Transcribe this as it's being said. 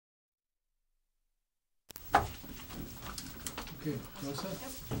Okay, all set?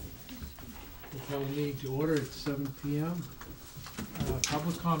 We'll call the meeting to order at 7 p.m.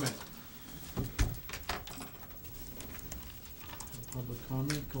 Public comment. Public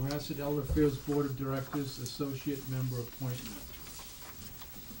comment. Cohasset Elder Affairs Board of Directors, Associate Member Appointment.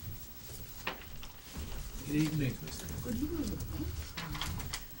 Good evening. Good evening.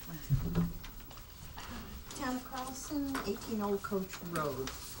 Town of Carlson, 18 Old Coach Road.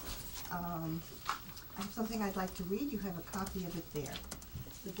 I have something I'd like to read. You have a copy of it there.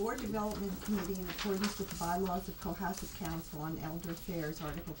 The Board Development Committee, in accordance with the bylaws of Cohasset Council on Elder Affairs,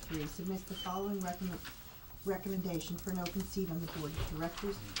 Article 3, submits the following recommendation for an open seat on the Board of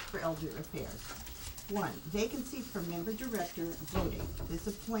Directors for Elder Affairs. 1. Vacancy for member director voting. This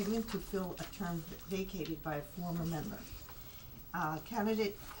appointment to fill a term vacated by a former member.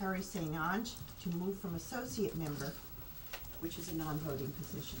 Candidate Harry St. Ange to move from associate member, which is a non-voting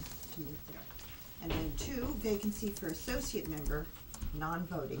position, to move there. And then 2, vacancy for associate member,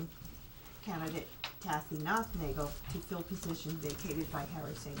 non-voting, candidate Kathy Nothnagel to fill position vacated by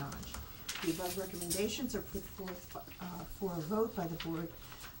Harry St. Ange. The above recommendations are put forth for a vote by the Board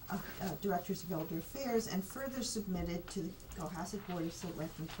of Directors of Elder Affairs and further submitted to the Cohasset Board of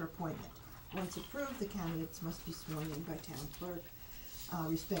Selectmen for appointment. Once approved, the candidates must be sworn in by town clerk.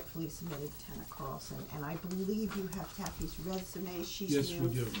 Respectfully submitted, Town of Carlson. And I believe you have Kathy's resume. She's Yes, new.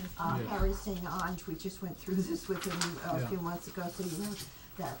 we do. Yes. Harry St. Ange, we just went through this with him a few months ago, so you have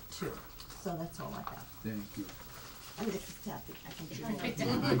that too. So that's all I have. Thank you. And this is Kathy, I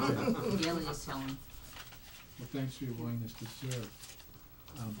think. Gailey is telling. Well, thanks for your willingness to serve.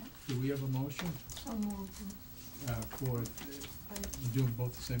 Do we have a motion for doing both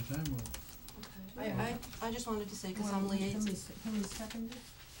at the same time? Or? I just wanted to say, because I'm liaison. Can we second it?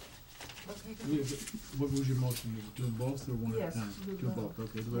 Okay, good. What was your motion? Was it doing both or one at a Yes, time? do Do both.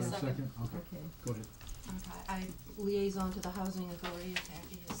 Okay. Do we have a Second. second? Okay. Okay. Go ahead. Okay, I liaison to the Housing Authority,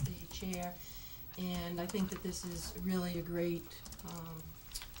 Kathy is the chair, and I think that this is really a great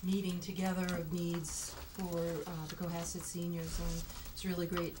meeting together of needs for the Cohasset seniors, and it's really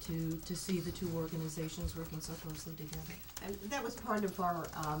great to see the two organizations working so closely together. And that was part of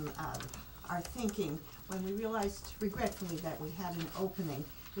our thinking when we realized regretfully that we had an opening.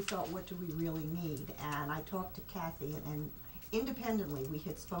 We thought, what do we really need? And I talked to Kathy, and independently we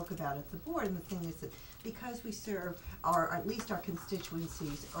had spoke about it at the board, and the thing is that because we serve at least our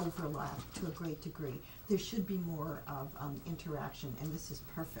constituencies overlap to a great degree, there should be more of interaction, and this is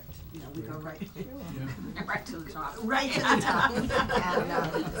perfect. You know, we go right Yeah. Right to the top. right to the top.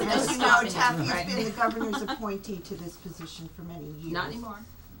 And as you know, Kathy has been the governor's appointee to this position for many years. Not anymore.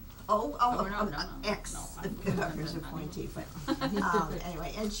 No, No. ex-governor's appointee, but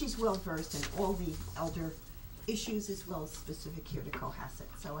anyway, and she's well versed in all the elder issues as well as specific here to Cohasset,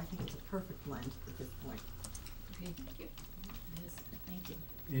 so I think it's a perfect blend at this point. Okay, thank you. Yes, thank you.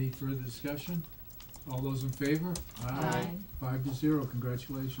 Any further discussion? All those in favor? Aye. 5-0.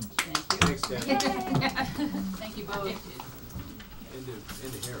 Congratulations. Thank you. Thanks, Dan. Thank you both. And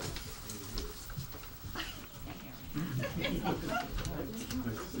to Harry.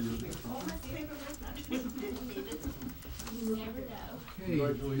 Okay,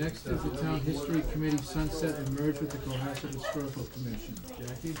 next is the Town History Committee sunset and merge with the Cohasset Historical Commission.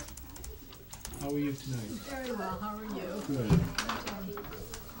 Jackie, how are you tonight? Very well, how are you? Good.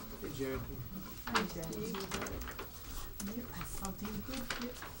 Hey, Jared. Hi, Jackie. Here is something good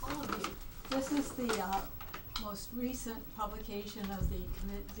for all of you. This is the most recent publication of the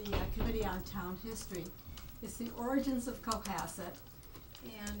Committee on Town History. It's the origins of Cohasset,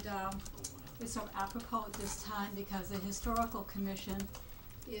 and it's so apropos at this time because the Historical Commission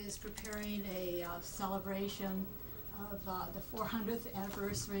is preparing a celebration of the 400th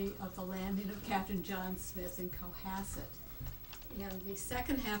anniversary of the landing of Captain John Smith in Cohasset. And the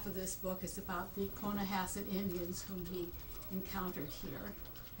second half of this book is about the Cohasset Indians whom he encountered here.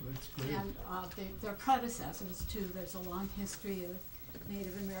 That's great. And their predecessors too. There's a long history of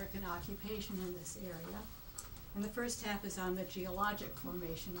Native American occupation in this area. And the first half is on the geologic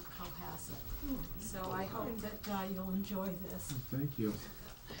formation of Cohasset. So I hope that you'll enjoy this. Thank you.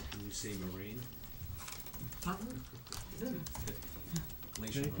 Can you say marine?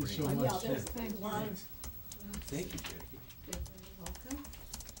 Glacial Thank you so marine. much. Yeah, there's a lot of. Thank you, Jackie. Welcome.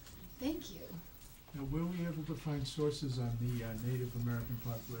 Thank you. Now, were we able to find sources on the Native American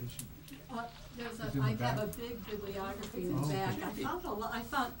population? It's in the I have a back? big bibliography in Oh, the back. okay. I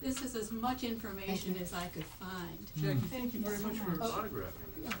found this is as much information as I could find. Jackie, Thank you very much for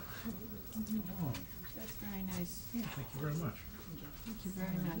Autographing. Oh, That's very nice. thank you very much. Thank you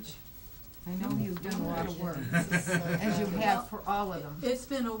very much. I know you've done a lot of work, as you have for all of them. It's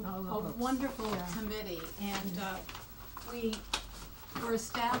been a All the books. wonderful Yeah. committee, and we were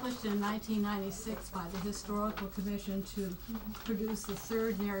established in 1996 by the Historical Commission to produce the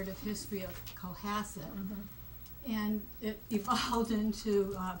third narrative history of Cohasset. And it evolved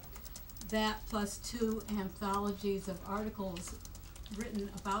into that plus 2 anthologies of articles written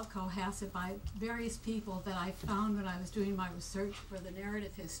about Cohasset by various people that I found when I was doing my research for the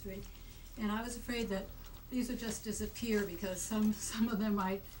narrative history. And I was afraid that these would just disappear because some of them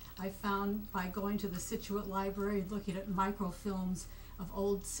I found by going to the Situate Library, looking at microfilms of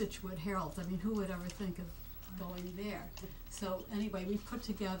old Situate heralds. I mean, who would ever think of going there? So anyway, we put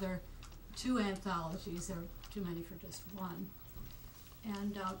together 2 anthologies. There are too many for just one.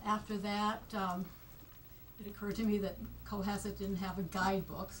 And after that, it occurred to me that Cohasset didn't have a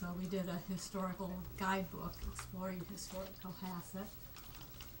guidebook, so we did a historical guidebook exploring historic Cohasset.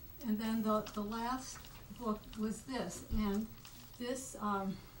 And then the last book was this, and this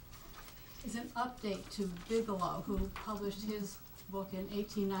is an update to Bigelow, who published his book in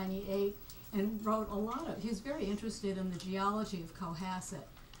 1898 and wrote a lot of, he was very interested in the geology of Cohasset.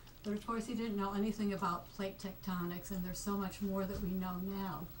 But of course he didn't know anything about plate tectonics, and there's so much more that we know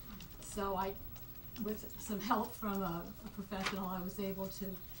now. So with some help from a professional, I was able to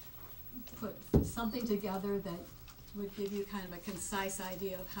put something together that would give you kind of a concise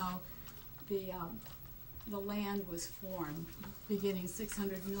idea of how the land was formed, beginning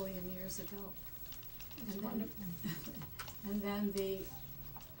 600 million years ago. And then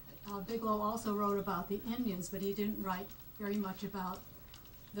Bigelow also wrote about the Indians, but he didn't write very much about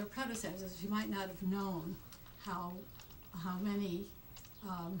their predecessors. You might not have known how many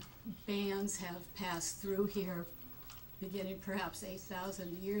bands have passed through here, beginning perhaps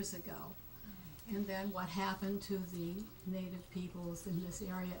 8,000 years ago. And then what happened to the native peoples in this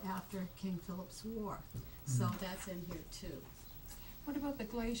area after King Philip's War. So that's in here too. What about the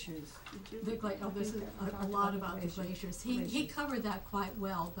glaciers? There's a lot about the glaciers. He covered that quite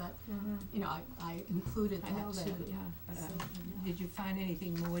well, but you know, I included that I know that, too. yeah, but So, did you find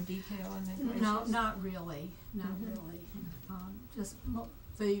anything more detail on the glaciers? No, not really, not really. Just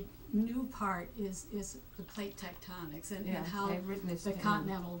the new part is the plate tectonics and how I've written this the down.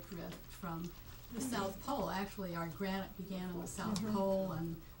 continental drift from the South Pole. Actually, our granite began in the South Pole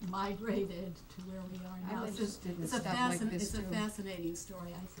and migrated to where we are now. I'm interested in It's a stuff like this it's a too. fascinating story,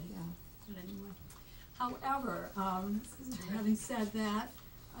 I think. Yeah. But anyway, however, having said that,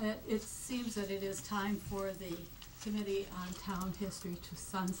 it seems that it is time for the Committee on Town History to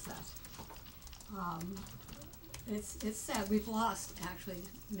sunset. It's sad. We've lost actually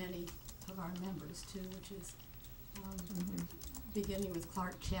many of our members too, which is beginning with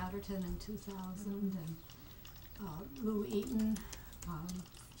Clark Chatterton in 2000 and Lou Eaton,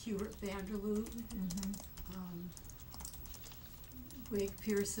 Hubert Vanderloot, Wig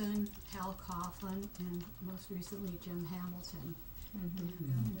Pearson, Hal Coughlin, and most recently Jim Hamilton.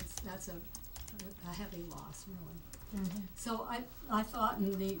 And that's a heavy loss, really. So I thought,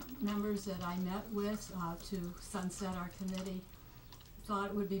 and the members that I met with to sunset our committee thought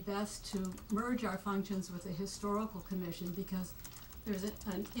it would be best to merge our functions with the Historical Commission because there's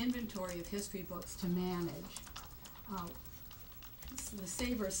an inventory of history books to manage. The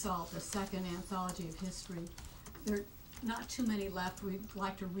Saber Salt, the second anthology of history, there are not too many left. We'd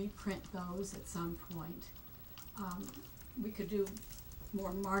like to reprint those at some point. We could do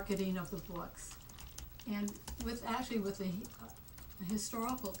more marketing of the books. And with the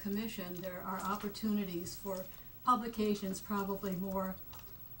Historical Commission, there are opportunities for publications probably more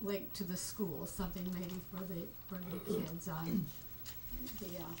linked to the school, something maybe for the kids on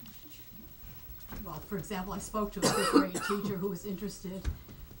well, for example, I spoke to a fifth grade teacher who was interested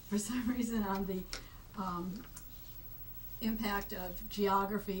for some reason on the impact of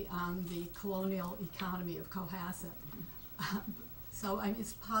geography on the colonial economy of Cohasset. So I mean,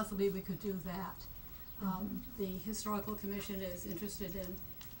 it's possibly we could do that. The Historical Commission is interested in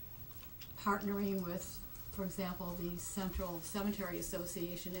partnering with, for example, the Central Cemetery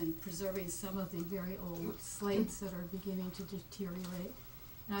Association in preserving some of the very old slates that are beginning to deteriorate.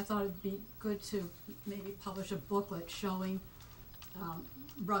 And I thought it'd be good to maybe publish a booklet showing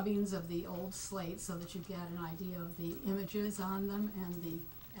rubbings of the old slates so that you get an idea of the images on them and the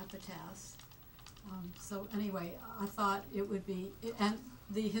epitaphs. So anyway, I thought it would be, and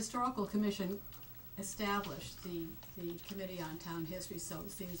the Historical Commission established the Committee on Town History, so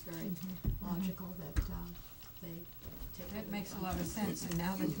it seems very logical that they take the That lead makes a on lot of this. sense, and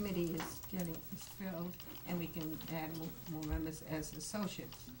now the committee is filled, and we can add more members as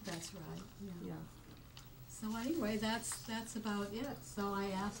associates. That's right, yeah. Yeah. So anyway, that's about it. So I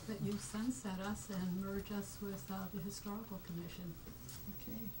ask that you sunset us and merge us with the Historical Commission.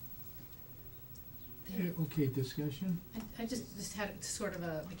 Okay. Okay, Okay, discussion? I just had sort of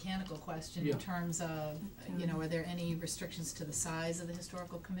a mechanical question Yeah. in terms of, are there any restrictions to the size of the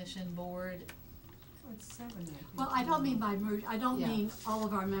historical commission board? Oh, it's 7, I think. Well, I don't mean by merge, I don't Yeah. mean all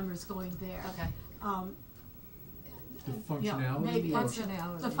of our members going there. Okay, The Yeah, functionality? maybe or- it's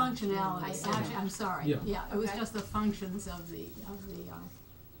Functionality. the functionality, I see. actually, I'm sorry, Yeah. yeah, it was Okay. just the functions of the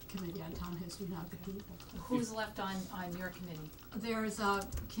Committee on Town History, not the people. who's left on your committee? There's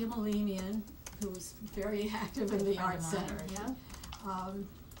Kim Alemian, who's very active in the Friend Art of mine, Center. yeah.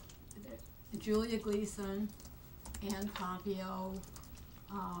 Julia Gleason, Ann Pompeo,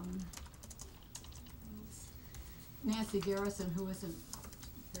 Nancy Garrison, who isn't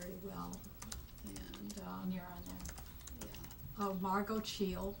very well, and, And you're on there, Margot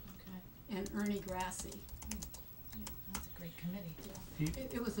Cheel, okay, and Ernie Grassi. that's a great committee.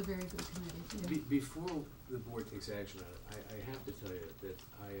 It was a very good committee. Before the board takes action on it, I have to tell you that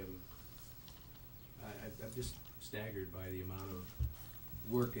I'm just staggered by the amount of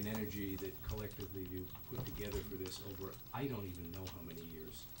work and energy that collectively you put together for this over, I don't even know how many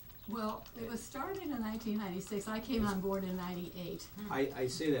years. Well, it was started in 1996, I came on board in 98. I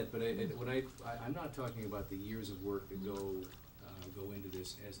say that, but I'm not talking about the years of work that go into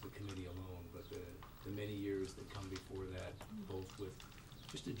this as the committee alone, but the many years that come before that, both with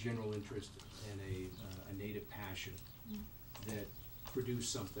just a general interest and a native passion that produce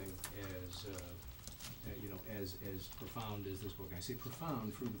something as as profound as this book. And I say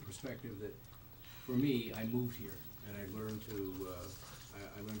profound from the perspective that, for me, I moved here and I learned to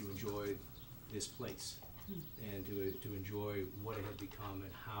enjoy this place and to enjoy what it had become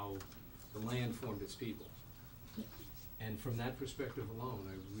and how the land formed its people. And from that perspective alone,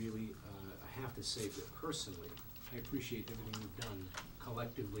 I really, I have to say that personally, I appreciate everything you've done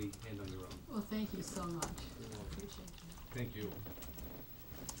collectively and on your own. Well, thank you so much. Appreciate that. Thank you.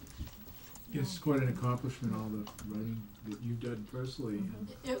 Yes, it's quite an accomplishment, all the writing that you've done personally.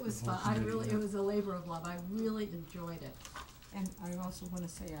 It was The fun, whole committee, it was a labor of love, I really enjoyed it. And I also wanna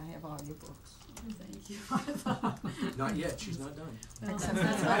say I have all your books. Thank you. Not yet, she's not done. Well, Except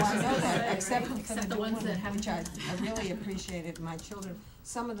that's for, what I was I know gonna that, say, except right? for Except the the ones one that haven't which I really appreciated, my children,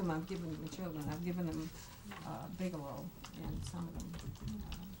 some of them I've given to the children, I've given them, Bigelow, and some of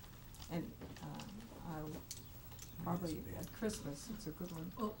them, I'll probably at Christmas, it's a good one.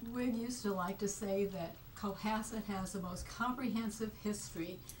 Well, we used to like to say that Cohasset has the most comprehensive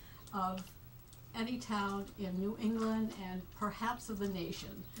history of any town in New England and perhaps of the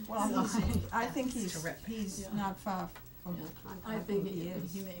nation. Well, So I think That's he's, terrific. he's Yeah. not far from it, I think he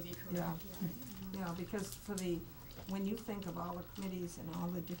is. he may be correct, Yeah. right. You know, because when you think of all the committees and all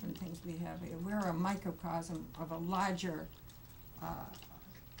the different things we have here, we're a microcosm of a larger,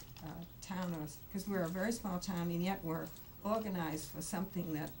 town, because we're a very small town, and yet we're organized for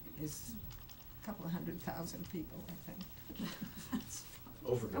something that is a couple of 100,000 people, I think.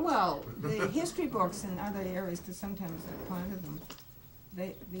 Overkill. Well, the history books in other areas, because sometimes they're part of them,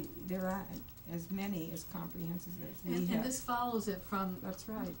 there aren't as many as comprehensive as we And have. this follows it from That's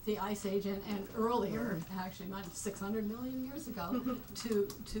right. the Ice Age and earlier, actually, not 600 million years ago, to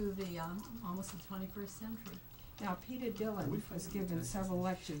the, almost the 21st century. Now, Peter Dillon was given several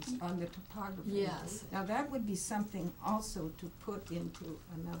lectures on the topography. Yes. Now, that would be something also to put into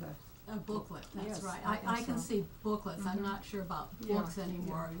another, A booklet, that's Yes, right. I I think can so. see booklets, I'm Mhm. not sure about Yeah, books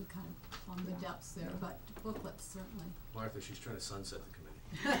anymore, you kind of on the Yeah, depths there, yeah. but booklets certainly. Martha, she's trying to sunset the committee.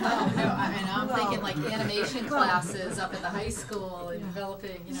 Oh, no, and I'm thinking like Well- animation classes up at the high school and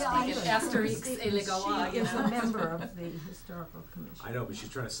developing, Yeah, I thinking know. Asterix et les Gaulois, she is a member of the historical commission. I know, but she's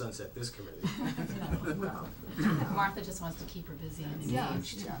trying to sunset this committee. Well, Martha just wants to keep her busy and yeah,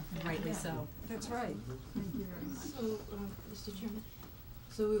 engaged, yeah, and rightly so. that's right. Thank you very much. So, Mr. Chairman,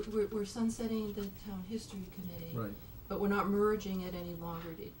 so we're sunsetting the town history committee. Right. But we're not merging it any longer,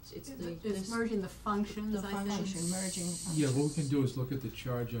 it's It's merging the functions, the I think. function. Merging Yeah, what we can do is look at the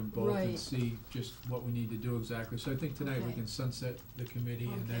charge on both and Right. see just what we need to do exactly. So I think tonight we Okay. can sunset the committee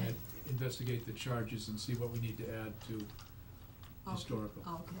and then Okay. investigate the charges and see what we need to add to Okay. historical.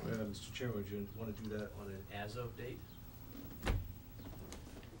 Okay. Mr. Chairman, would you want to do that on an as-of date?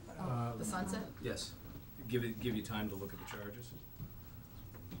 The sunset? Yes. Give you time to look at the charges?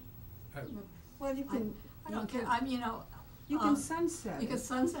 Well, you can, I don't care, I'm, you can sunset you can it,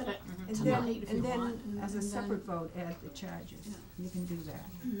 sunset it and tonight if you then, want. as a and then- separate vote, add the charges. Yeah. You can do that.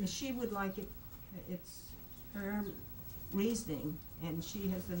 Mhm. If she would like it, it's her reasoning, and she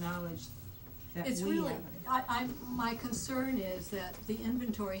has the knowledge that we have. It's really, my concern is that the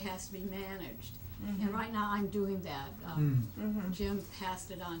inventory has to be managed, and Mhm. right now I'm doing that. Mhm. Jim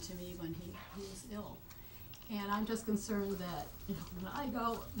passed it on to me when he was ill. And I'm just concerned that, when I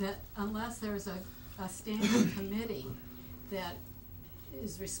go, that unless there's a a standing committee that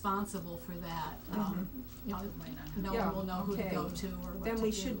is responsible for that, you know, no Yeah, one will know who to okay. go to or what to do. Then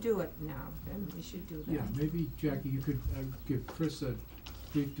we should do it now, then we should do that. Yeah, maybe, Jackie, you could give Chris a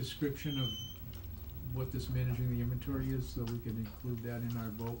brief description of what this managing the inventory is, so we can include that in our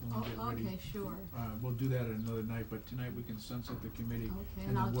vote when we get ready. Okay, sure. We'll do that another night, but tonight we can sunset the committee Okay, and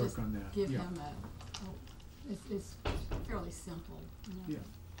and I'll then work just on that. give Yeah. him it's fairly simple, you know. Yeah.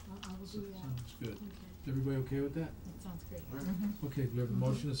 I will do that. Sounds good. Okay. Is everybody okay with that? That sounds great. Okay, do we have a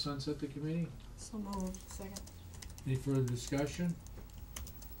motion to sunset the committee? So moved. Second. Any further discussion?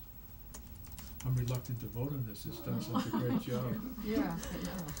 I'm reluctant to vote on this, it's done such a great job. Yeah, I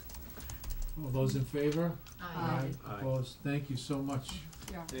know. All those in favor? Aye. Aye. Opposed? Thank you so much.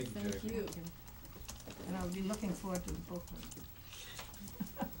 Yeah. Thank you, Thank Jackie. you. And I'll be looking forward to the booklet.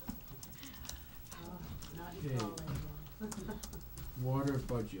 Not Okay. at all anymore. Water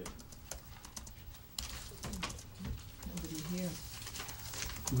budget. Nobody here.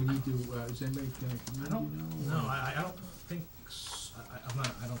 Do we need to, is anybody, can a I committee don't, know? no, I don't think,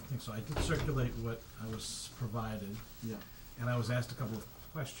 I don't think so. I did circulate what I was provided, Yeah, and I was asked a couple of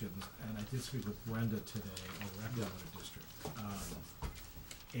questions, and I did speak with Brenda today, over at the Yeah. Water District.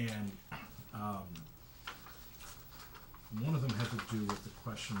 And one of them had to do with the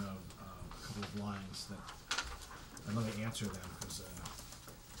question of a couple of lines that, I'm gonna answer them, because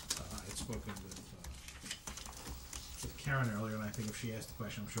I had spoken with Karen earlier, and I think if she asked the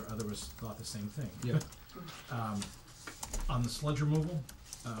question, I'm sure others thought the same thing. yeah, On the sludge removal,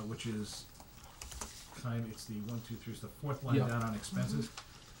 which is it's the one, two, three, it's the fourth line Yeah. down on expenses.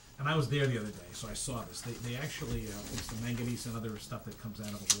 And I was there the other day, so I saw this. They actually, it's the manganese and other stuff that comes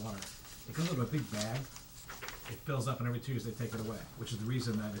out of the water. It comes out of a big bag. It fills up, and every Tuesday they take it away, which is the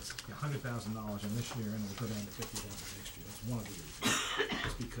reason that it's $100,000 in this year, and it'll go down to $50,000 next year. That's one of the reasons.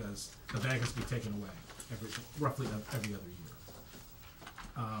 It's because the bag has to be taken away roughly every other year.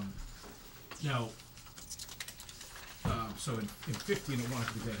 Now, so in 15 it won't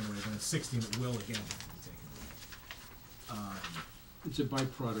have to be taken away, then in 16 it will again have to be taken away. it's a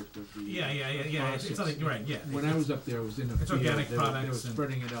byproduct of the. Yeah. It's process. something, you're right, yeah. When I was up there, I was in the It's field, organic they were products and-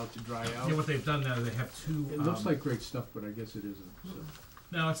 spreading it out to dry out. Yeah, what they've done now, they have two. It looks like great stuff, but I guess it isn't, so.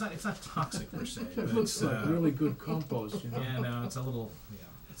 No, it's not toxic per se. But It looks it's, like really good compost, you know? Yeah, no, it's a little, yeah.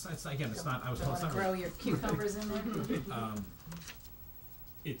 It's again, it's not. I was told it's Don't not. wanna grow your cucumbers in there?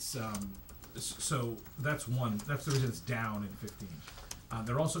 So that's one. That's the reason it's down in 15.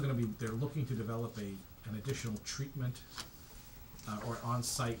 They're also going to be. They're looking to develop an additional treatment or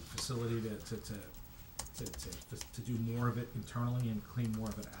on-site facility to do more of it internally and clean more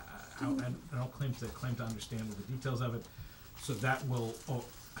of it out. And I don't claim to understand all the details of it. So that will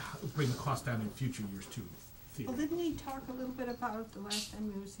bring the cost down in future years too. Well, didn't he talk a little bit about it the last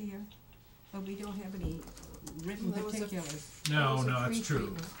time he was here? But we don't have any written There was a- particulars. No, was a that's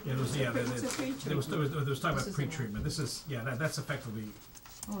true. pre-treatment. Yeah, there was, yeah, It's a there was talking This about is the one. pre-treatment. This is, yeah, that's effectively,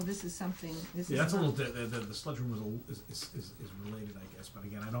 Oh, this is something, this is yeah, that's a little, not- the sludge room is related, I guess, but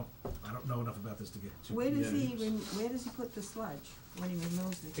again, I don't know enough about this to get too. Where does Yeah. where does he put the sludge when he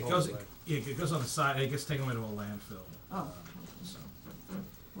removes it? It goes, yeah, it goes on the side, it gets taken away to a landfill. Oh. So,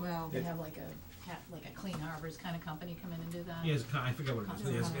 Well, They have like a Clean Harbors kind of company come in and do that? yeah, I forget what it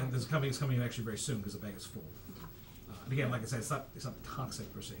is. Yes, and there's a company that's coming in actually very soon, because the bag is full. And again, like I said, it's not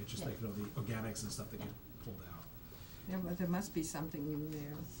toxic per se, it's just Yeah. like, the organics and stuff that get pulled out. yeah, but there must be something in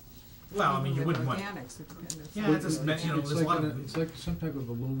there. Well, I mean, you Even wouldn't with want. organics, it depends. Yeah, it's just, It's- you know, it's there's a like lot of. it's like some type of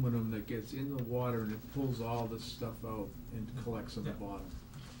aluminum that gets in the water and it pulls all this stuff out and collects on the Yeah. bottom.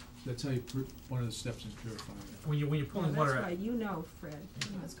 That's how you, one of the steps in purifying it. When you're Well, pulling water that's out. right, you know, Fred.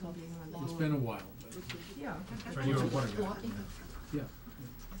 You know, it's called being on the It's board. been a while, but, Yeah, Sorry, you're a water guy. Blocking? yeah.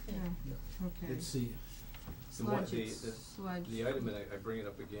 yeah, okay. It's the one, Sludge, it's sludge. the item, and I bring it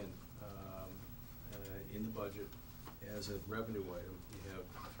up again, in the budget, as a revenue item, you have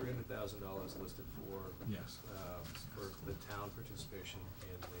 $300,000 listed Yes. for the town participation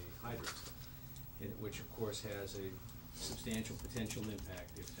in the hydrants, which of course has a substantial potential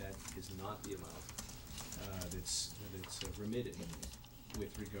impact if that is not the amount that's remitted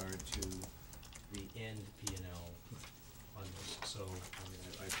with regard to the end P&L on this. So, I mean,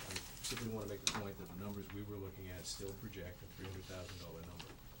 I simply wanna make the point that the numbers we were looking at still project a $300,000 number.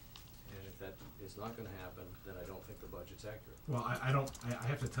 And if that is not gonna happen, then I don't think the budget's accurate. Well, I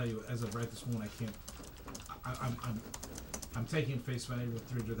have to tell you, as of right this moment, I can't, I'm taking face value with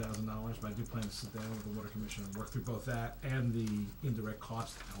 $300,000, but I do plan to sit down with the water commission and work through both that and the indirect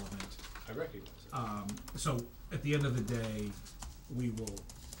cost element. I recognize it. So at the end of the day, we will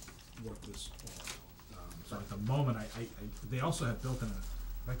work this all out. So at the moment, they also have built in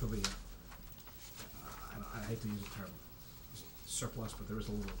effectively hate to use the term surplus, but there is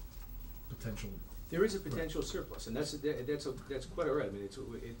a little potential. There is a potential surplus, and that's quite all right. I mean,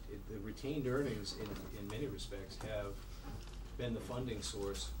 the retained earnings in many respects have been the funding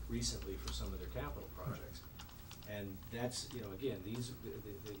source recently for some of their capital projects. And that's, again,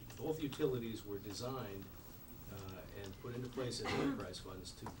 both utilities were designed and put into place as enterprise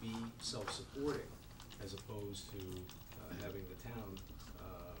funds to be self-supporting, as opposed to having the town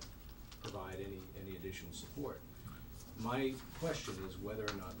provide any additional support. My question is whether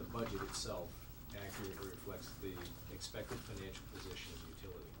or not the budget itself accurately reflects the expected financial position of the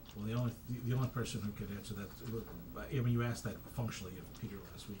utility. Well, the only person who could answer that, I mean, you asked that functionally of Peter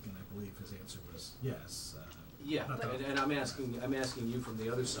last week, and I believe his answer was yes. Yeah, and I'm asking you from the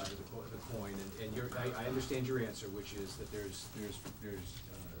other side of the coin, and I understand your answer, which is that there's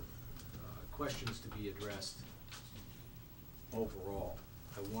questions to be addressed overall.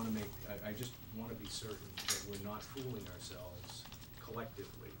 I just wanna be certain that we're not fooling ourselves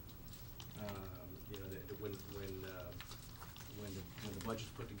collectively. That when the budget's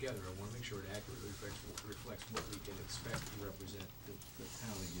put together, I wanna make sure it accurately reflects what we can expect to represent the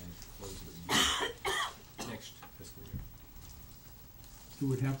town again at the close of the year, next fiscal year. It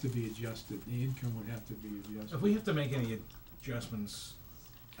would have to be adjusted, the income would have to be adjusted. If we have to make any adjustments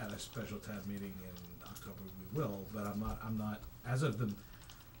at a special town meeting in October, we will, but I'm not, as of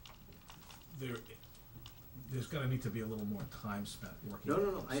there's gonna need to be a little more time spent working.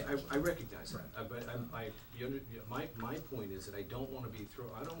 No, I recognize Right. it, but my point is that I don't wanna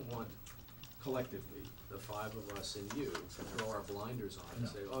I don't want collectively, the five of us and you, to throw our blinders on and No.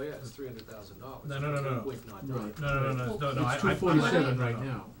 say, oh yeah, it's $300,000. No. Wink, not Right. No, It's 247 right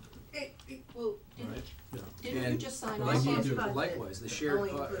now. Well, Right. didn't you And just sign like off you on do, budget likewise, the shared only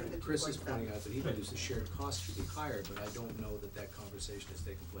included the Chris is 2.7. pointing out that he believes the shared cost should be higher, but I don't know that conversation has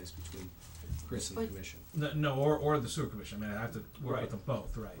taken place between Chris and the But- commission. No, or the sewer commission, I mean, I have to work Right. with them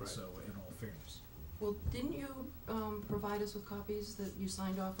both, right, Right. so in all fairness. Well, didn't you, provide us with copies that you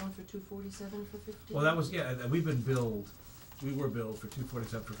signed off on for 247 for 15? Well, that was, we were billed for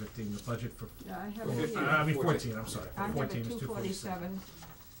 247 for 15, the budget for, Yeah, I have For it 15. here. I mean 14, I'm sorry, I for have 14 a is 247.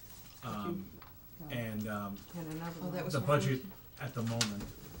 247, And, and another Oh, that one. was the for budget at the moment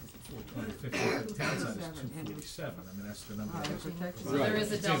for 2015 for the town side is 247, and 247, I mean, that's the number. Oh, that- the protection. So there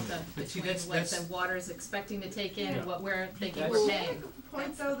is a It's in there. delta But see, between what that's- the water's expecting to take in Yeah. and what we're thinking That's- we're Well, paying.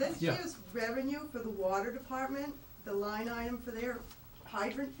 point though, this Yeah. year's revenue for the water department, the line item for their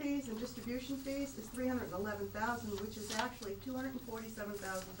hydrant fees and distribution fees is $311,000, which is actually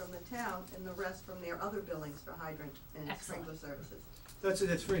 $247,000 from the town and the rest from their other billings for hydrant and Excellent. sprinkler services. That's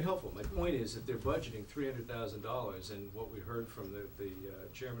very helpful. My point is that they're budgeting $300,000, and what we heard from the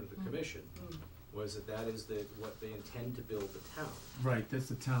chairman of the commission was that is what they intend to build the town, Right, that's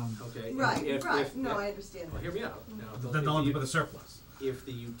the town. okay? Right, If- right, if- no, I understand Well, that. hear me out. Now, Then they'll end up with a surplus. if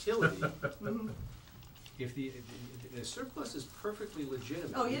the utility, Mhm. if the surplus is perfectly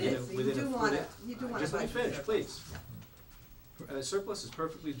legitimate. Oh, it within a- is. You within a- do want within- it. You do want a Just let me budget finish, surplus. please. Surplus is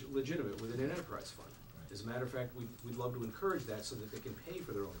perfectly legitimate within an enterprise fund. As a matter of fact, we'd love to encourage that so that they can pay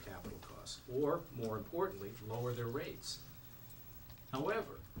for their own capital costs, or, more importantly, lower their rates.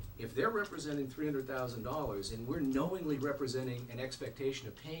 However, if they're representing $300,000 and we're knowingly representing an expectation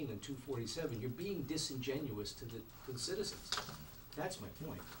of paying them $247, you're being disingenuous to the citizens. That's my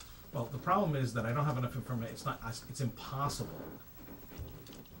point. Well, the problem is that I don't have enough information, it's impossible.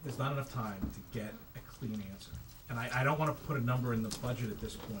 There's not enough time to get a clean answer. And I don't wanna put a number in the budget at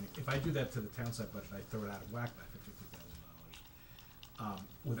this point. If I do that to the town side budget, I throw it out of whack by $50,000.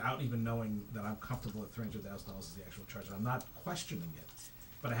 Without even knowing that I'm comfortable at $300,000 is the actual charge. I'm not questioning it,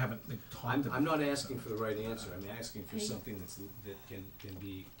 but I haven't talked about it. I'm not asking for the right answer, I'm asking for Hey. something that can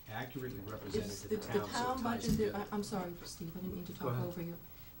be accurately represented It's to the the town, so town it ties budget that, together. I'm sorry, Steve, I didn't mean to Go talk ahead. over you.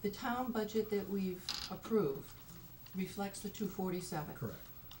 The town budget that we've approved reflects the 247. Correct.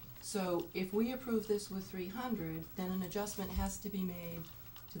 So if we approve this with 300, then an adjustment has to be made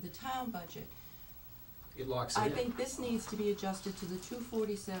to the town budget. It locks it I in. think this needs to be adjusted to the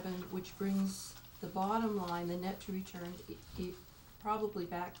 247, which brings the bottom line, the net to return, probably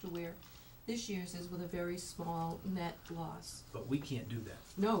back to where this year's is, with a very small net loss. But we can't do that.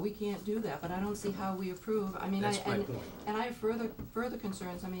 No, we can't do that, but I don't see how we approve, I mean, That's my point. and I have further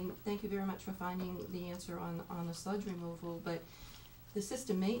concerns. I mean, thank you very much for finding the answer on the sludge removal, but the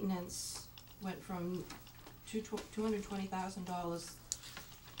system maintenance went from $220,000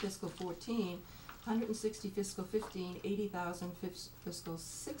 fiscal 14, 160 fiscal 15, 80,000 fiscal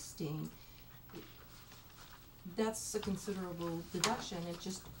 16. That's a considerable deduction. It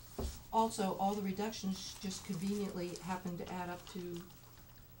just, also, all the reductions just conveniently happen to add up to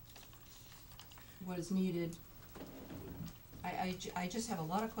what is needed. I just have a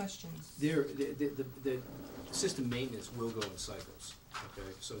lot of questions. The system maintenance will go in cycles, okay?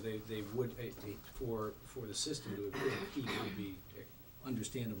 So they would, for the system to keep would be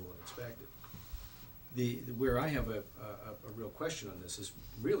understandable and expected. Where I have a real question on this is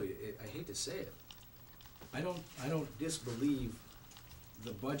really, I hate to say it, I don't disbelieve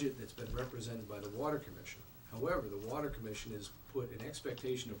the budget that's been represented by the Water Commission. However, the Water Commission has put an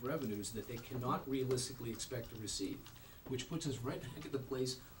expectation of revenues that they cannot realistically expect to receive, which puts us right back at the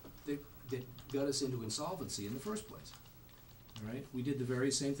place that got us into insolvency in the first place. All right? We did the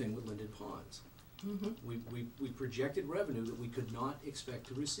very same thing with Linden Ponds. Mm-hmm. We projected revenue that we could not expect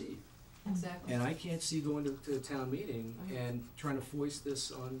to receive. Exactly. And I can't see going to a town meeting Right. and trying to foist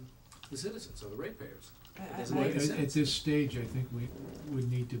this on the citizens or the ratepayers. It I- doesn't Well, make at sense. this stage, I think we would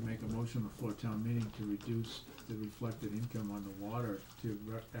need to make a motion before town meeting to reduce the reflected income on the water to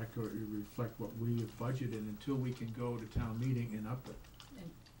accurately reflect what we have budgeted until we can go to town meeting and up it.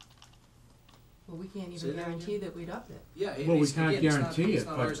 Well, we can't Say even that guarantee again? that we'd up it. Yeah, Well, we it's, can't again, guarantee it's it,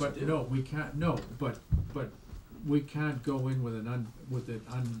 not ours to but do. no, we can't, no, but we can't go in with an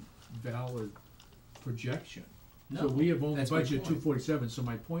unvalid projection. So No, we have only that's my budgeted point. 247, so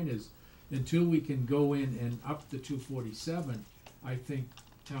my point is, until we can go in and up the 247, I think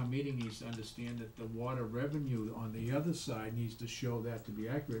town meeting needs to understand that the water revenue on the other side needs to show that to be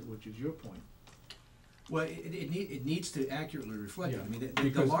accurate, which is your point. Well, it needs to accurately reflect it. Yeah, I mean, the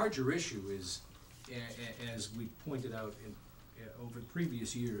because- larger issue is, as we pointed out over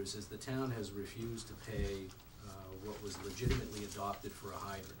previous years, is the town has refused to pay what was legitimately adopted for a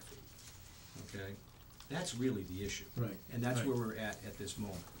hydrant fee, okay? That's really the issue. Right, And that's right. where we're at this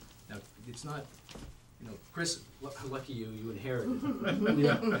moment. Now, it's not, Chris, lucky you inherited.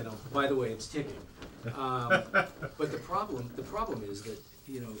 Yeah. By the way, it's ticking. But the problem is that,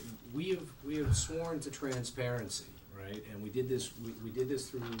 we have sworn to transparency, right? And we did this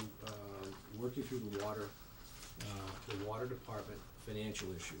through, working through the water department financial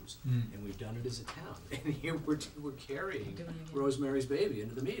issues. Mm. And we've done it as a town. And here we're carrying Doing it again. Rosemary's Baby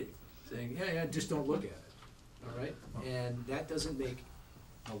into the meeting, saying, yeah, just don't look at it, all right? And that doesn't make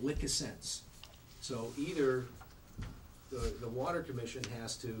a lick of sense. So either the Water Commission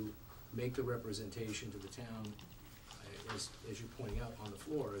has to make the representation to the town, as you're pointing out on the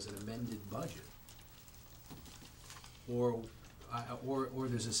floor, as an amended budget. Or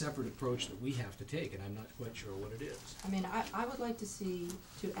there's a separate approach that we have to take, and I'm not quite sure what it is. I mean, I would like to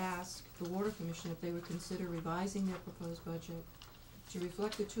ask the Water Commission if they would consider revising their proposed budget to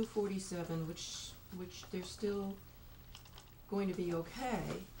reflect the 247, which they're still going to be okay.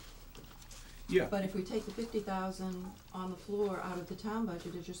 Yeah. But if we take the 50,000 on the floor out of the town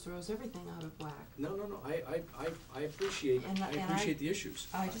budget, it just throws everything out of whack. No, I appreciate, And I appreciate the issues.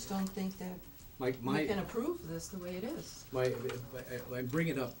 I just don't think that we My, can approve this the way it is. I bring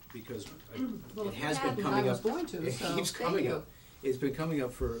it up because Well, it if you has been hadn't, coming I was up. going to, It so keeps thank coming you. up. It's been coming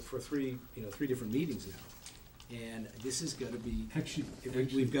up for three different meetings now. And this has gotta be, Actually,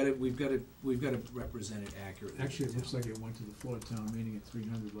 we've gotta represent it accurately. Actually, it looks like it went to the floor town meeting at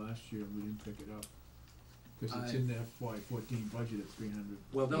 300 last year, and we didn't pick it up. Cause it's in the FY14 budget at 300.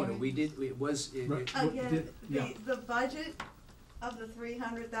 Well, no, we did, it was, Right. What did- yeah. The budget of the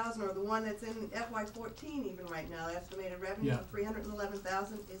 300,000, or the one that's in FY14 even right now, the estimated revenue Yeah. of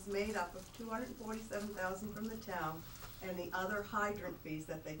 311,000 is made up of 247,000 from the town and the other hydrant fees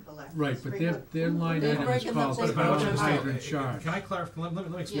that they collect. Right, but their line They're item is breaking called them- the they're breaking them out. hydrant charge. Can I clarify, let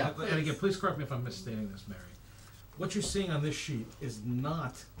me explain, Yeah, and again, please correct me if I'm misstating this, Mary. What you're seeing on this sheet is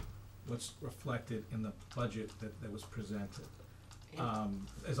not what's reflected in the budget that was presented.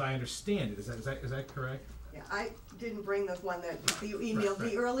 As I understand it, is that correct? Yeah, I didn't bring the one that you emailed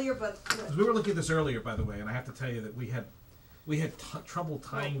Right. me earlier, but 'Cause we were looking at this earlier, by the way, and I have to tell you that we had trouble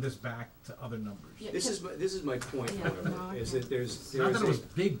tying this back to other numbers. Yeah, this is my point, Yeah, however, no, I is can't. that there's Not that it was a,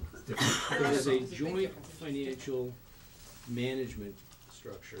 big difference. there's a joint financial management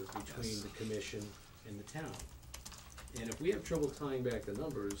structure between Yes. the commission and the town. And if we have trouble tying back the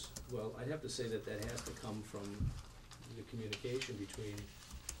numbers, well, I'd have to say that has to come from the communication between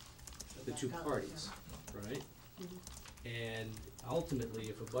the two parties, right? And ultimately,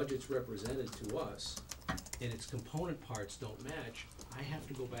 if a budget's represented to us and its component parts don't match, I have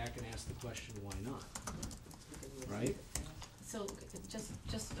to go back and ask the question, why not? Right? So,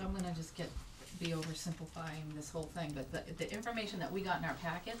 I'm gonna be oversimplifying this whole thing, but the information that we got in our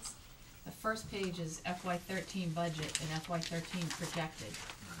packets, the first page is FY13 budget and FY13 projected.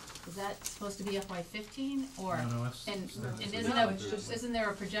 Is that supposed to be FY 15 or? No, no, that's- And, that's- and No, it's just- isn't there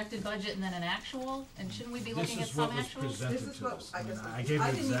a projected budget and then an actual? And shouldn't we be This looking at is what some was actuals? This presented is to what, us. I I mean, guess, I gave you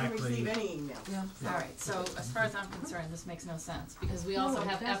I didn't even exactly. receive any emails. Yeah. Alright, so as far as I'm concerned, this makes no sense, because we No, also it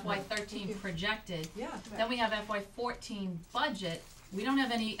have doesn't. FY 13 projected, Yeah. then we have FY 14 budget, we don't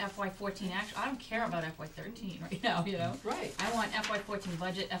have any FY 14 actual, I don't care about FY 13 right now, you know? Right. I want FY 14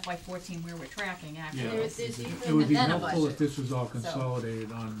 budget, FY 14 where we're tracking actually. Yeah. There's It even, would be And then a helpful if budget. this was all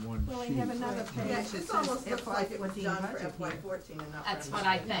consolidated on one Well, sheet. they have another Right. page Yeah, that this says almost looks FY like it was 14 done for budget FY here. 14 and not for That's FY what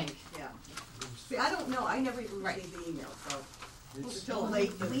I 15. think. Yeah. See, I don't know, I never even Right. received the email, so, It's- until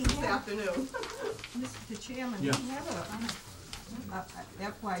late we this have- afternoon. Mr. Chairman, we Yeah. have a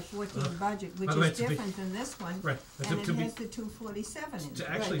FY 14 budget, which by the way, is to be- different than this one, Right, but and it to be, has the 247 in it. to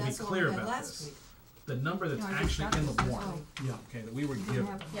actually be that's what we clear had about last this, week. the number that's No, I just actually got in the this as warrant, Yeah, okay, that we were We didn't given.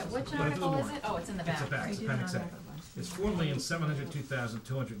 have it. Yeah, which Go to the article is warrant. it? Oh, it's in the It's back, a back, right? it's We didn't appendix have A. it. It's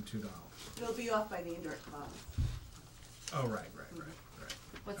 $4,702,202. It'll be off by the indirect cost. Oh, right.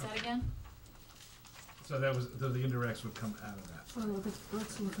 What's that again? So that was, the indirects would come out of that. Well,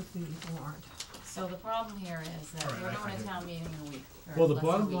 let's look at the warrant. So the problem here is that All right, we're I going to get town it. meeting in a week, or well, the less than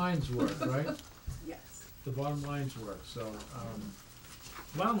a bottom week. lines work, right? Yes. The bottom lines work, so,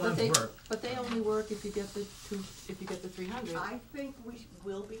 Bottom But lines they, work, but they only work if you get the 300. I think we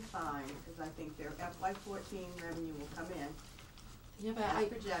will be fine, because I think their FY 14 revenue will come in Yeah, but as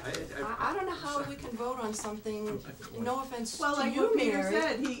projected. I don't know how we can vote on something, no offense Well, to like you, what Peter Mary.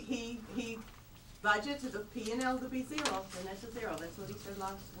 said, he budgeted the P and L to be zero, and that's a zero, that's what he said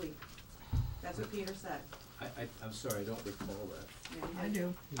last week. That's what Peter said. I'm sorry, I don't recall that. Yeah, he I had-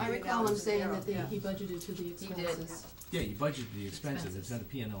 do. I P&L recall him was a saying zero. that he budgeted to the He did. expenses. Yeah, you budget the expenses, it's not a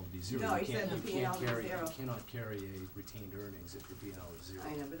P and L to be zero. No, You he can't- said the you P&L can't was carry- zero. You cannot carry a retained earnings if your P and L is zero.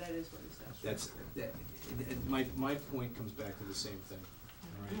 I know, but that is what he said. My point comes back to the same thing,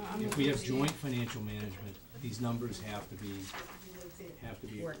 all No, right? I'm If we have with you. joint financial management, these numbers have to be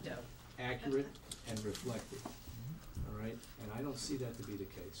Worked out. accurate and reflective, all right? And I don't see that to be the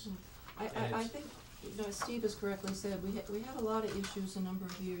case. I Yes. think, as Steve has correctly said, we had a lot of issues a number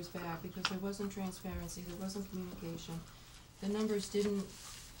of years back because there wasn't transparency, there wasn't communication. The numbers didn't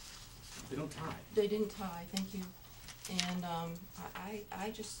tie, thank you. And, I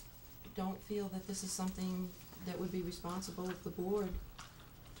just don't feel that this is something that would be responsible of the board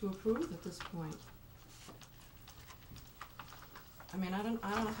to approve at this point. I mean, I don't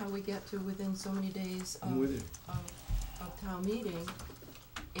know how we get to within so many days I'm with you. of town meeting,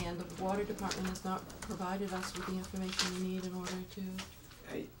 and the water department has not provided us with the information we need in order to,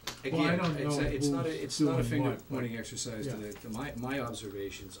 Well, I Again, don't know it's not who's it's not a doing finger what, but- pointing exercise to Yeah. my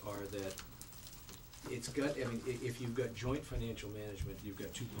observations are that it's got, I mean, if you've got joint financial management, you've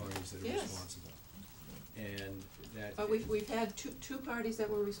got two parties that are Yes. responsible. And that. but we've had two parties that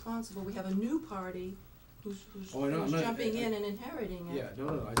were responsible, we have a new party who's Oh, no, I'm not- jumping in and inheriting it. Yeah,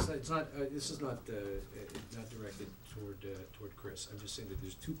 no, it's not, this is not directed toward Chris, I'm just saying that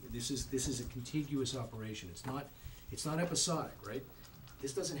there's two, this is a contiguous operation, it's not episodic, right?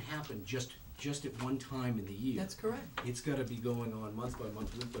 This doesn't happen just at one time in the year. That's correct, It's gotta be going on month by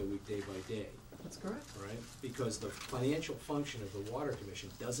month, week by week, day by day, that's correct. all right? Because the financial function of the water commission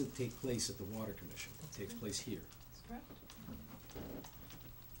doesn't take place at the water commission, it takes place here. That's correct.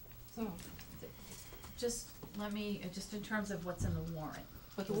 So, Just let me, just in terms of what's in the warrant,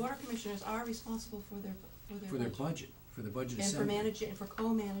 but the water commissioners are responsible for their For their budget, for the budget and for assembly. managing, and for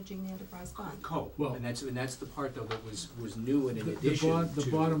co-managing the enterprise fund. Well- And that's the part though that was new and in The addition to. the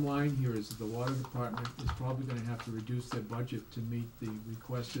bottom line here is that the water department is probably gonna have to reduce their budget to meet the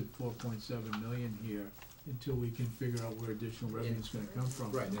requested 4.7 million here until we can figure out where additional revenue's gonna come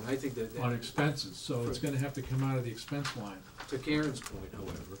from. Right, and I think that, On expenses, so it's gonna have to come out of the expense line. to Karen's point,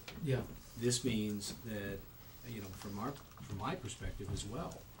 however, Yeah. this means that, from my perspective as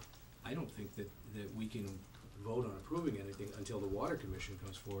well, I don't think that we can vote on approving anything until the water commission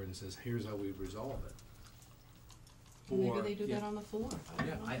comes forward and says, here's how we resolve it. Maybe Or- they do yeah. that on the floor,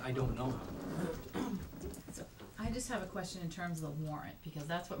 Yeah, I don't know. so I just have a question in terms of the warrant, because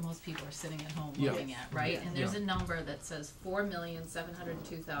that's what most people are sitting at home Yeah. looking at, right? And there's Yeah. a number that says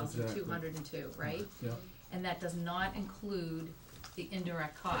 4,702,202, right? Yeah, And that does not include the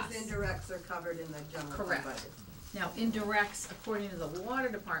indirect costs. Because indirects are covered in the general fund Correct. budget. Now, indirects, according to the water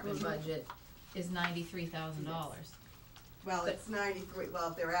department Mhm. budget, is $93,000. Well, But- it's 93,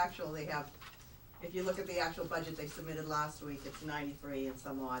 well, if they're actual, they have, if you look at the actual budget they submitted last week, it's 93 and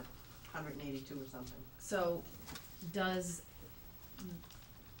some odd, 182 or something. So, do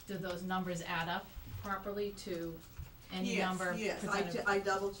those numbers add up properly to any number Yes, presented? I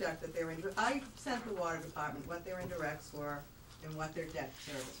double checked that they're I sent the water department what their indirects were and what their debt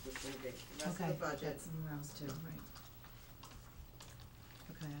service was gonna be. The rest of Okay, the budget, that's somewhere else too, right.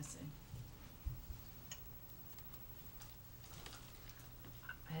 Okay, I see.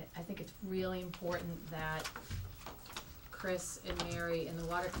 I think it's really important that Chris and Mary and the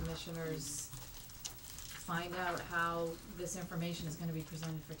water commissioners find out how this information is gonna be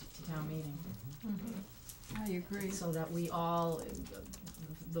presented to town meeting. I agree. So that we all,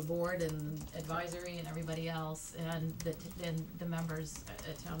 the board and advisory and everybody else, and the members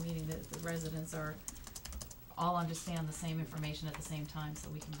at town meeting, the residents are, all understand the same information at the same time, so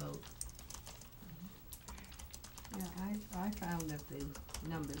we can vote. Yeah, I found that the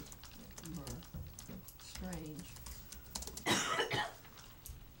numbers were strange.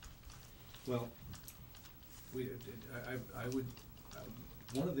 Well, I would,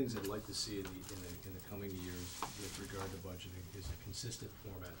 one of the things I'd like to see in the coming years with regard to budgeting is a consistent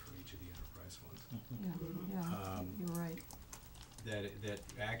format for each of the enterprise funds. Yeah, you're right. That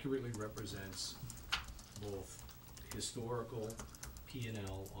accurately represents both historical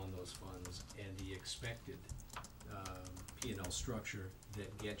P&L on those funds and the expected P&L structure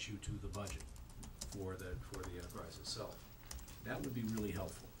that gets you to the budget for the enterprise itself. That would be really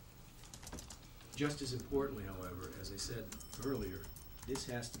helpful. Just as importantly, however, as I said earlier, this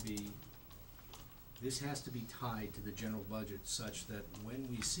has to be tied to the general budget such that when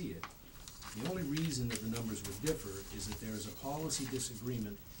we see it, the only reason that the numbers would differ is that there is a policy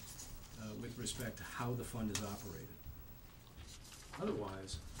disagreement with respect to how the fund is operated.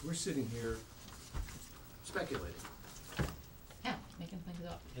 Otherwise, we're sitting here speculating, Yeah, making things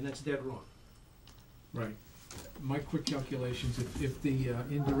up. and that's dead wrong. Right. My quick calculations, if the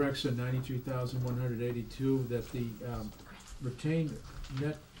indirects are 93,182, that the retained,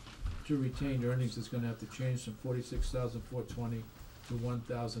 net to retained earnings is gonna have to change from 46,420 to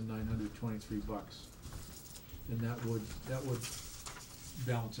 1,923 bucks. And that would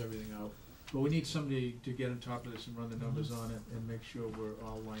balance everything out. But we need somebody to get on top of this and run the numbers on it and make sure we're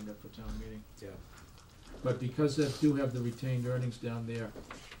all lined up for town meeting. Yeah. But because they do have the retained earnings down there,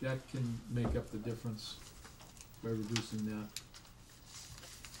 that can make up the difference by reducing that.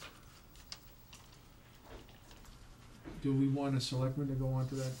 Do we want a selectman to go on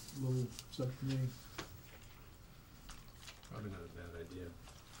to that little subcommittee? Probably not a bad idea.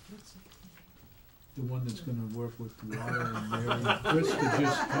 The one that's gonna work with water and Mary and Chris to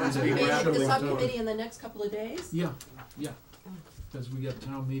just kind We of may have show the them. subcommittee in the next couple of days? Yeah, cause we got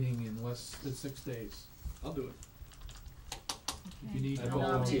town meeting in less than 6 days. I'll do it. If you need I help,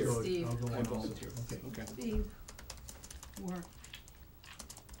 I'll volunteer. go, Steve. I'll go I on also. volunteer. Okay. Okay. Steve, work.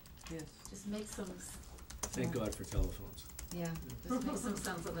 Yes. Just make some, Thank God for telephones. yeah, just make some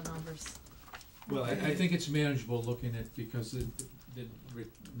sense of the numbers. Well, I think it's manageable looking at, because the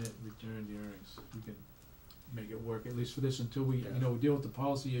net return the earnings, we can make it work, at least for this, until we, Yeah. we deal with the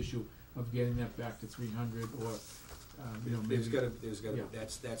policy issue of getting that back to 300, or, maybe. There's Yeah.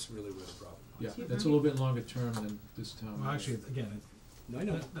 that's really where the problem Yeah, lies. that's a little bit longer term than this town. Well, actually, again, No, I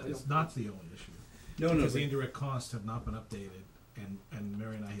know. it's not the only issue. No, Because the but- indirect costs have not been updated, and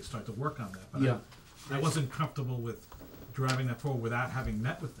Mary and I had started to work on that, but Yeah, I wasn't comfortable with driving that forward without having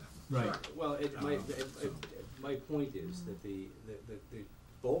met with them. right, Well, So- my point is that the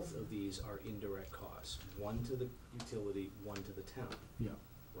both of these are indirect costs, one to the utility, one to the town, yeah,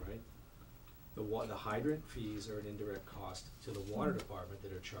 right? The hydrant fees are an indirect cost to the water department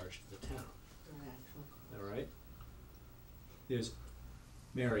that are charged to the town, all right? There's,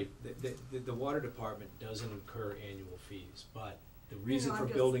 Mary, the water department doesn't incur annual fees, but the reason I'm for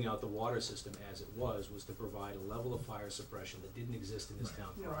just- building out the water system as it was to provide a level of fire suppression that didn't exist in this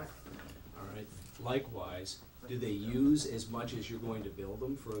town prior. All right, likewise, do they use as much as you're going to build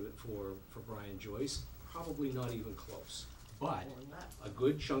them for Brian Joyce? Probably not even close. But a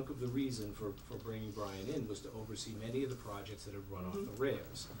good chunk of the reason for bringing Brian in was to oversee many of the projects that have run off the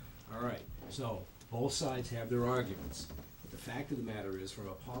rails. All right, so both sides have their arguments. But the fact of the matter is, from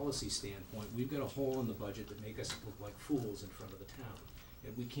a policy standpoint, we've got a hole in the budget that make us look like fools in front of the town.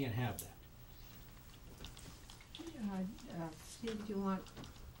 And we can't have that. Steve, do you want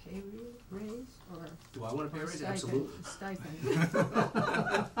pay raise or? Do I want to pay or raise? stipend? Absolutely.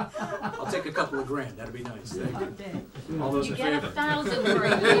 Stipend. I'll take a couple of grand, that'd be nice, thank you. Okay. All those You in get favor? 1,000 for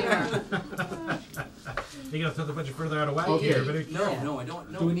a year. You gotta throw the budget further out of whack Okay. here, but No, I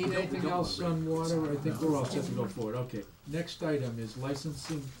don't, no. do we need don't anything want else to. on water? I think we're all set to go forward, okay. Next item is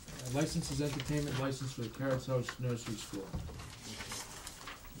licensing, licenses entertainment license for the Carrots House Nursery School.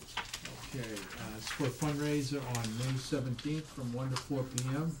 Okay, it's for a fundraiser on May 17th from 1 to 4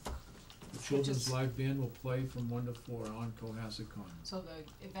 p.m. The children's is- live band will play from 1 to 4 on Cohasset Common. So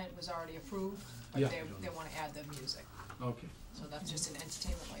the event was already approved, Yeah. but they wanna add the music, Okay. so that's just an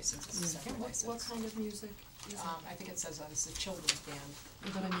entertainment license, it's a separate What license. kind of music is it? I think it says it's a children's band,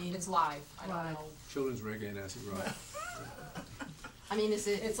 But I mean, it's live, I don't Live. know, Children's reggae and acid rock. I mean, is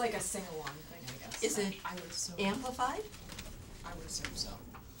it, it's like a sing-along thing, I guess. is it I would assume, amplified? I would assume so.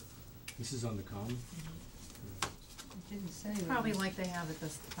 This is on the common? It didn't say. what Probably it was. like they have at the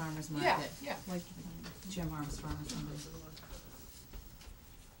farmer's Yeah, market, yeah. Like, Jim Arm's Farmer's Market.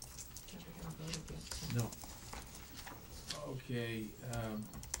 No. Okay,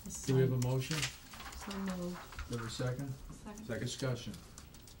 do we have a motion? so moved. Do we have a second? Second. Discussion.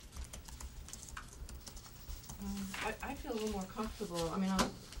 I feel a little more comfortable, I mean,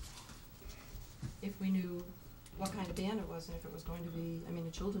 if we knew what kind of band it was and if it was going to be, I mean,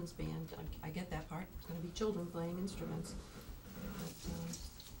 a children's band, I get that part, it's gonna be children playing instruments. But,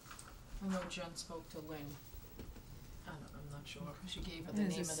 I know Jen spoke to Lynn, I'm not sure if she gave her the It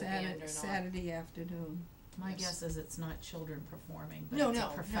name is a of the band or not. Saturday afternoon. My Yes. guess is it's not children performing, but No, it's no,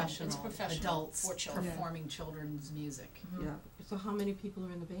 no, it's professional professional adults for children. performing children's music. Mhm. Yeah. So how many people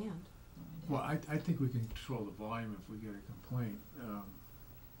are in the band? Well, I think we can control the volume if we get a complaint.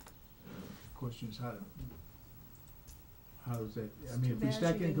 Question is how does that, I mean, if we bad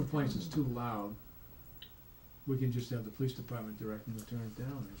start she getting didn't complaints, come. it's too loud, we can just have the police department direct them to turn it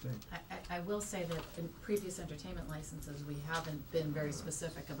down, I think. I will say that in previous entertainment licenses, we haven't been very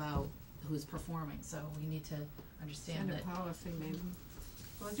specific about who's performing, so we need to understand Send a that policy maybe.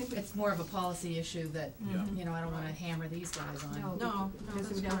 Well, I think it's more of a policy issue that, Yeah. you know, I don't wanna hammer these guys on. No, Because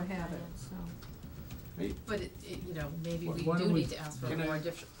that's we don't fine. have it, so. But you know, maybe we Why don't do we- need to ask for Can I- more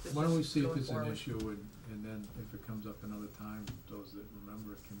Why don't we see if going it's an forward. issue and then if it comes up another time, those that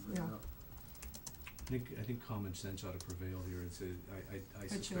remember it can bring it Yeah. up. I think common sense ought to prevail here, I suspect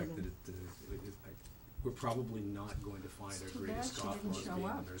that children. we're probably not going to find our too greatest bad she didn't scofflaws show being in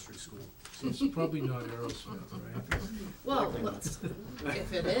up. the nursery school. So it's probably not Aerosmith, right? Well, Likely not.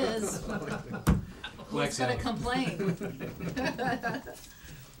 if it is, who's Wax gonna out. complain?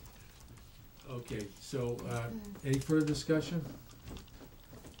 Okay, so, any further discussion?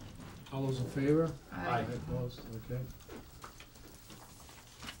 All those in favor? Aye. Opposed, okay.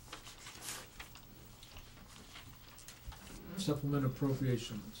 Supplement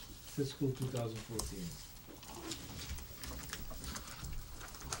appropriations, fiscal 2014.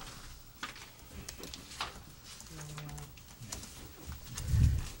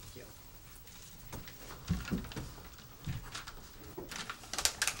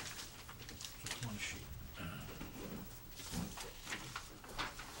 Just one sheet.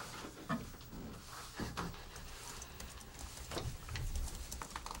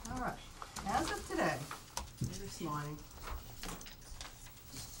 All right, as of today, this morning,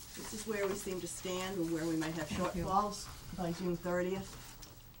 this is where we seem to stand or where we might have Thank you. shortfalls by June 30th.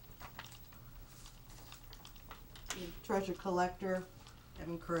 The treasure collector have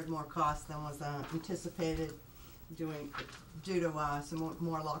incurred more costs than was anticipated due to some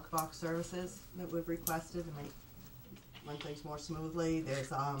more lockbox services that we've requested to make run things more smoothly. There's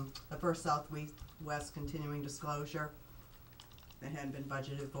the First Southwest continuing disclosure that hadn't been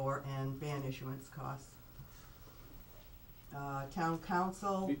budgeted for, and ban issuance costs. Town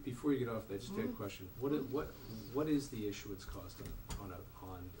council, Before you get off that, just a question, what is the issuance cost on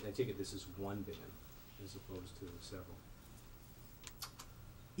I take it this is one ban as opposed to several?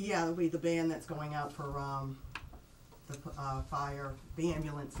 yeah, it'll be the ban that's going out for the fire, the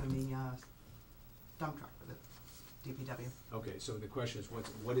ambulance and the dump truck for the DPW. Okay, so the question is,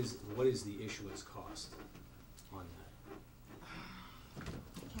 what is the issuance cost on that?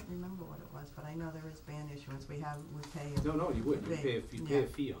 I can't remember what it was, but I know there is ban issuance. We pay. No, you wouldn't, you pay a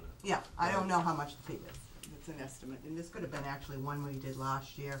fee on it. Yeah, I don't know how much the fee is. It's an estimate, and this could have been actually one we did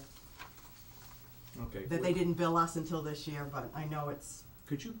last year, Okay. that they didn't bill us until this year, but I know it's,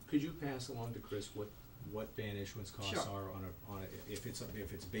 Could you pass along to Chris what ban issuance costs Sure. are on a, if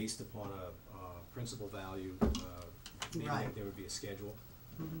it's based upon a principal value, maybe Right. there would be a schedule?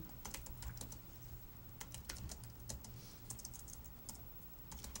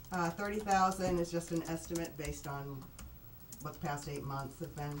 $30,000 is just an estimate based on what the past 8 months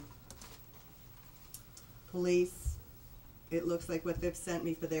have been. Police, it looks like what they've sent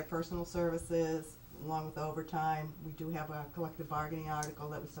me for their personal services, along with overtime. We do have a collective bargaining article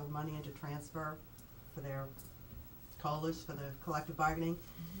that we still have money into transfer for their COLAs for the collective bargaining.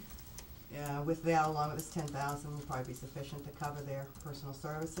 With that, along with this 10,000, will probably be sufficient to cover their personal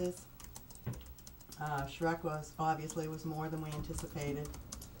services. Shrek was more than we anticipated,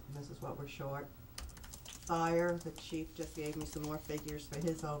 and this is what we're short. fire, the chief just gave me some more figures for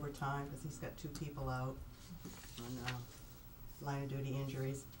his overtime, cause he's got 2 people out on, line of duty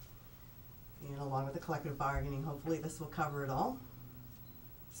injuries. And along with the collective bargaining, hopefully this will cover it all.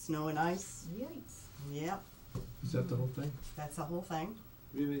 Snow and ice, Yikes. yep, Is that the whole thing? that's the whole thing,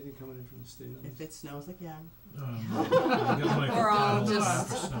 Do we have anything coming in from the state on if this? it snows again. We're all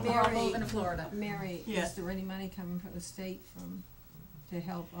just- Mary, We're all moving to Florida. Mary, Yeah. is there any money coming from the state to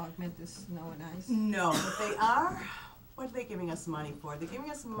help augment the snow and ice? No, but they are, what are they giving us money for? They're giving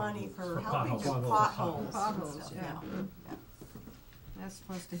us money for For helping potholes. to Potholes. potholes. Potholes, yeah. That's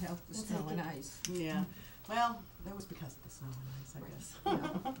supposed to help the snow and ice. Yeah, well, that was because of the snow and ice, I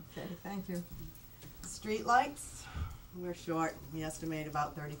guess. Okay, thank you. Streetlights, we're short, we estimate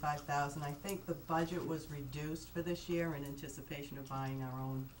about 35,000. I think the budget was reduced for this year in anticipation of buying our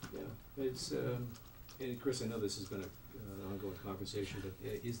own. Yeah, it's, and Chris, I know this has been an ongoing conversation, but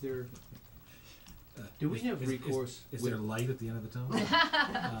is there, do we have recourse Is with- there light at the end of the tunnel?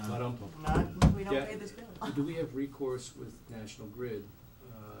 Not, we don't Yeah. pay this bill. Do we have recourse with National Grid,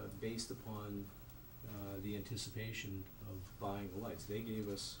 based upon, the anticipation of buying the lights? They gave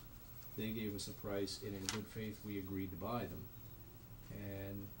us a price, and in good faith, we agreed to buy them.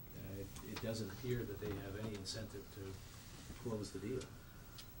 And, it doesn't appear that they have any incentive to close the deal.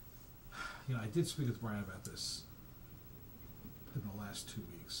 You know, I did speak with Brian about this in the last 2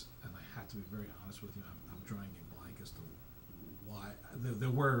 weeks, and I had to be very honest with you. I'm drawing a blank as to why. There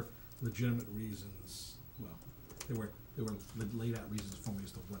were legitimate reasons. Well, there were laid out reasons for me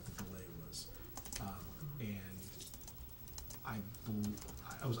as to what the delay was, and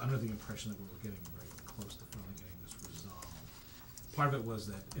I was under the impression that we were getting very close to finally getting this resolved. Part of it was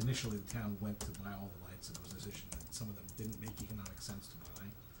that initially the town went to buy all the lights, and there was this issue that some of them didn't make economic sense to buy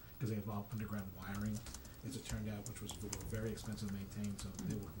because they involved underground wiring, as it turned out, which was very expensive to maintain. So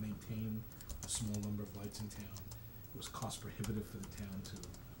they would maintain a small number of lights in town. It was cost prohibitive for the town to.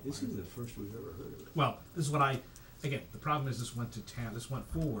 This is the first we've ever heard of it. Well, this is what again, the problem is this went to town, this went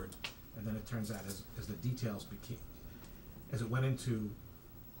forward, and then it turns out as the details as it went into,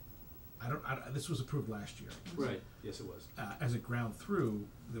 this was approved last year. Right, yes, it was. As it ground through,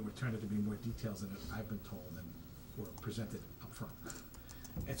 there turned out to be more details than I've been told and were presented up front.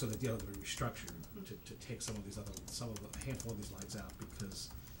 And so the deal had to be restructured to take a handful of these lights out because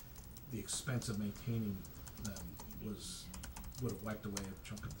the expense of maintaining them would have wiped away a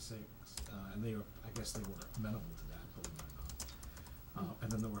chunk of the savings. And I guess they were amenable to that, believe it or not. And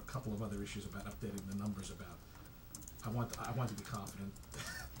then there were a couple of other issues about updating the numbers I want to be confident,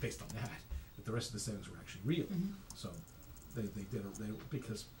 based on that the rest of the savings were actually real. Mhm. So they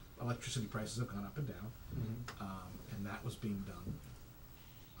because electricity prices have gone up and down, and that was being done.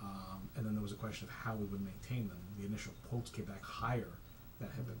 And then there was a question of how we would maintain them. The initial quotes came back higher than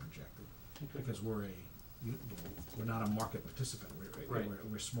had been projected, because we're not a market participant.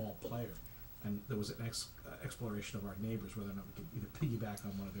 We're a small player, and there was an exploration of our neighbors whether or not we could either piggyback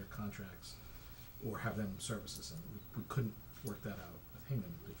on one of their contracts or have them service us, and we couldn't work that out with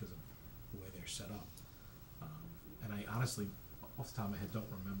Hingham because of the way they're set up. And I honestly, off the top of my head, don't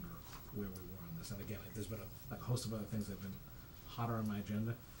remember where we were on this. And again, there's been a host of other things that have been hotter on my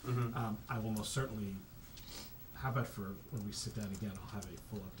agenda. I will most certainly, how about for when we sit down again, I'll have a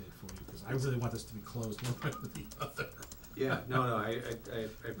full update for you, because I really want this to be closed one way or the other. Yeah, no, I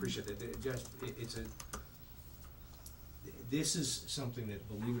appreciate that. This is something that,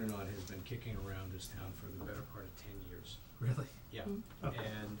 believe it or not, has been kicking around this town for the better part of 10 years. Really? Yeah, Okay.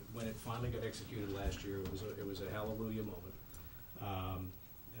 and when it finally got executed last year, it was a hallelujah moment.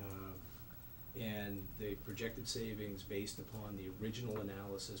 And the projected savings based upon the original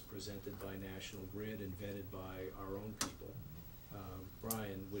analysis presented by National Grid and vetted by our own people,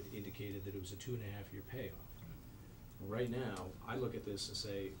 Brian indicated that it was a 2.5-year payoff. Right now, I look at this and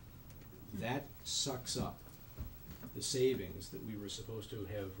say, that sucks up the savings that we were supposed to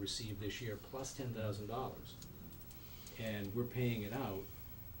have received this year, plus $10,000. And we're paying it out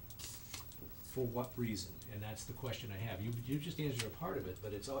for what reason? And that's the question I have. You just answered a part of it,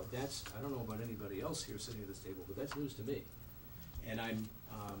 but I don't know about anybody else here sitting at this table, but that's news to me. And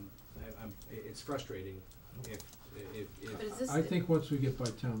it's frustrating if. But is this? I think once we get by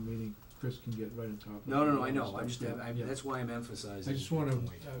town meeting, Chris can get right on top of it. No, I know, Yeah. that's why I'm emphasizing. I just wanna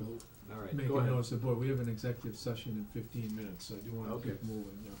All right, make go a ahead. note, that boy, we have an executive session in 15 minutes, so I do wanna Okay. keep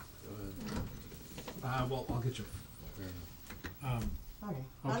moving, yeah. Go ahead. Well, I'll get you. Fair enough. Okay.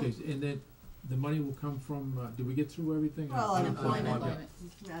 Okay, and then the money will come from, did we get through everything? Well, Unemployment.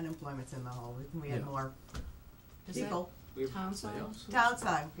 Unemployment's in the hole. We had Yeah. more Is that people. We have town side? layoffs?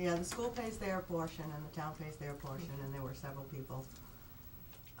 Downside, yeah, the school pays their portion and the town pays their portion, and there were several people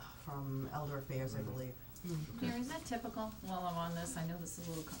from Elder Affairs, I believe, Here, is that typical, while I'm on this, I know this is a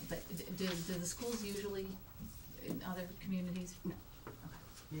little, but do the schools usually, in other communities? No.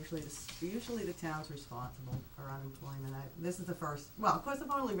 Usually the town's responsible for unemployment. This is the first, well, of course,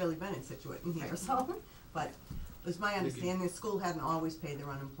 I've only really been in Situate in here, Right. so, but it was my understanding, the school hadn't always paid their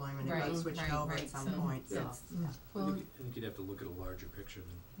unemployment, it Right, got switched right, over right, at some so point, so, it's- yeah. Well, I think you'd have to look at a larger picture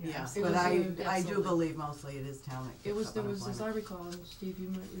than. Yeah, It but was I do absolutely. believe mostly it is town that It picks was, up there was, as I unemployment. recall, and Steve, you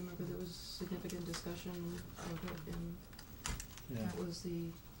might remember, there was significant discussion of it, and Yeah. that was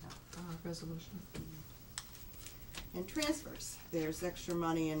the, resolution. And transfers, there's extra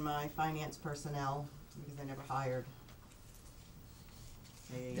money in my finance personnel, because I never hired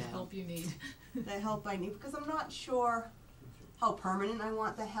The help you need. the help I need, because I'm not sure how permanent I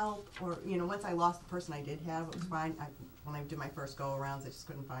want the help, or, you know, once I lost the person I did have, it was fine. When I did my first go-arounds, I just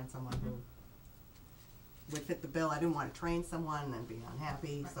couldn't find someone who would fit the bill. I didn't want to train someone and then be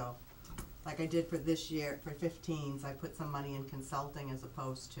unhappy, so, like I did for this year, for 15s, I put some money in consulting as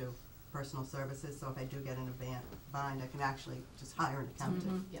opposed to personal services, so if I do get in a bind, I can actually just hire an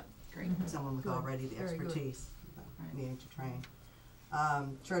accountant, Yep, great. someone with Good. already the Very good. expertise, Right. needing to train.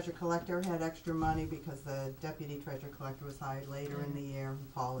 Treasurer collector had extra money because the deputy treasurer collector was hired later in the year,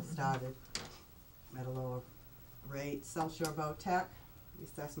 and Paula started at a lower rate. South Shore Boat Tech, the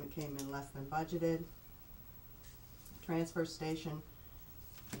assessment came in less than budgeted. Transfer station,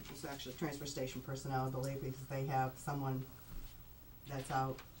 it's actually transfer station personnel, I believe, because they have someone that's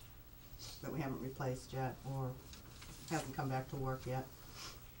out that we haven't replaced yet, or hasn't come back to work yet.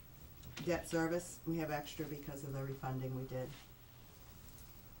 Debt service, we have extra because of the refunding we did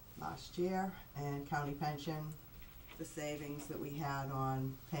last year. And county pension, the savings that we had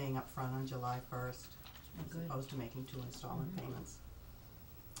on paying up front on July 1st, as Good. opposed to making 2 installment payments.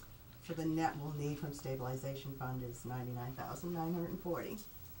 So the net we'll need from stabilization fund is 99,940.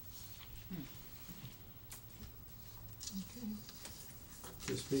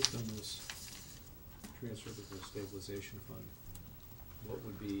 Just based on this transfer to the stabilization fund, what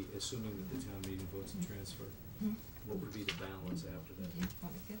would be, assuming that the town meeting votes to transfer, what would be the balance after that?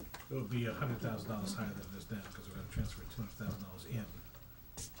 It would be $100,000 higher than it is now, because we're gonna transfer $200,000 in.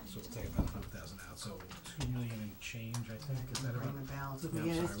 So we'll take about 100,000 out, so 2 million and change, I think, is that about? Bring the balance with Yeah, me,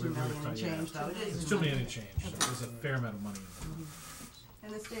 I'm it is sorry, 2 we million and thought, yeah. change though, it is. It's 2 million and change, so there's a fair amount of money in there.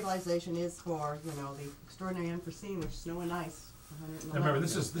 And the stabilization is for, you know, the extraordinary unforeseen, which is snow and ice, Now remember,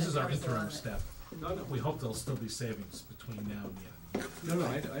 this is our That covers a lot interim of it. step. No, no. We hope there'll still be savings between now and the end of the year. No,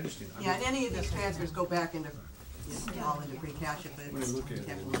 I understand. Yeah, and any of these transfers go back into, you know, all into free cash if When I it's. look at it,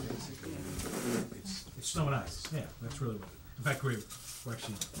 capital. it's, It's snow and ice, yeah, that's really what, in fact, we're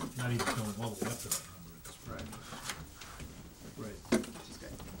actually not even going all the way up to that number at this point. right. Which is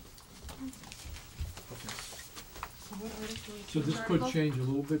good. So this could change a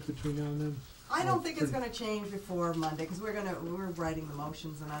little bit between now and then? I don't think it's gonna change before Monday, cause we're writing the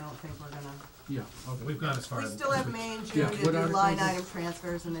motions and I don't think we're gonna, Yeah, okay. We've gone as far we as. still have May and Yeah, June to what do article line is it? item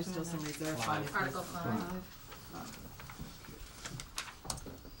transfers and there's still some reserve fund. if we- Article 5.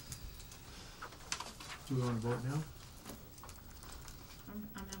 Do we wanna vote now?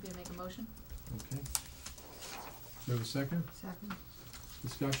 I'm happy to make a motion. Okay. Do we have a second? Second.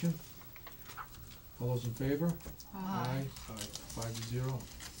 Discussion? All those in favor? Aye. 5-0.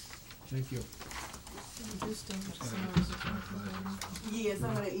 Thank you. Just, Yes,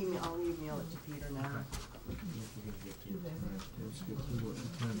 I'll email it to Peter now. Let's get through it.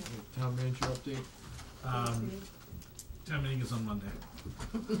 Town manager update? Town meeting is on Monday.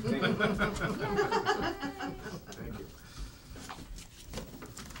 Thank you.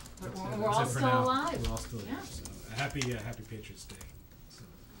 That's We're it. all That's it for still now. alive. We're all still Yeah. alive, so, happy Patriots Day, so.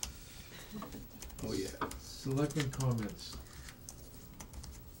 Oh, yeah. Selectmen comments.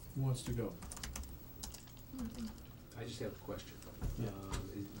 Who wants to go? I just have a question. Yeah.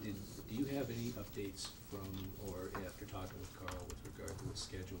 Do you have any updates from, or after talking with Carl with regard to the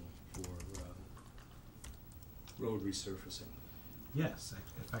schedule for, road resurfacing? Yes,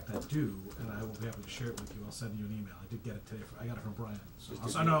 in fact I do, and I will be able to share it with you, I'll send you an email, I did get it today, I got it from Brian, so Just I'll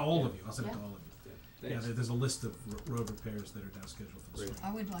did send it to you? all of Yeah. you, I'll send it to Yeah. all of you. Yeah, Yeah, thanks. there's a list of road repairs that are now scheduled for the Great. spring.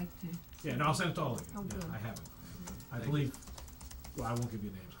 I would like to. Yeah, no, I'll send it to all of you, Oh, yeah, good. I have it. I Thank believe, well, I won't give you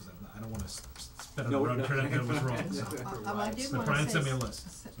names, cause I don't wanna spit on the No, road and no. turn out that it was wrong, so. I did But wanna Brian say sent me a list.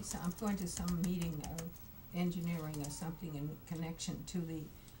 I'm going to some meeting of engineering or something in connection to the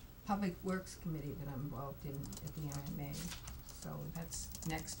Public Works Committee that I'm involved in at the IMA. So that's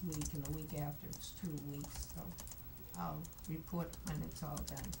next week and the week after, it's 2 weeks, so I'll report when it's all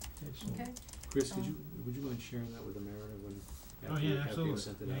done, Excellent. okay? Chris, would you mind sharing that with America when, Oh, after yeah, you absolutely,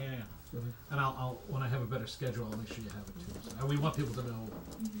 sent it yeah, out? yeah, yeah. Really? And I'll, when I have a better schedule, I'll make sure you have it too, so, we want people to know,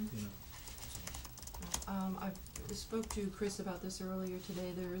 you know. I spoke to Chris about this earlier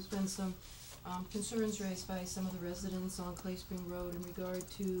today. There's been some concerns raised by some of the residents on Clay Spring Road in regard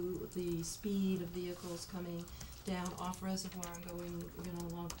to the speed of vehicles coming down off Reservoir and going,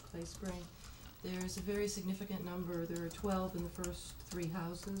 along Clay Spring. There's a very significant number, there are 12 in the first 3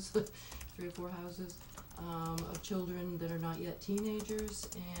 houses, 3 or 4 houses, of children that are not yet teenagers,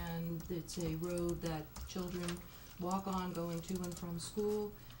 and it's a road that children walk on going to and from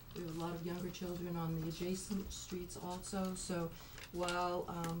school. There are a lot of younger children on the adjacent streets also, so while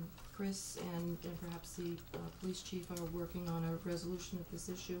Chris and perhaps the police chief are working on a resolution of this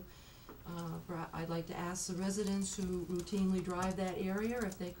issue, I'd like to ask the residents who routinely drive that area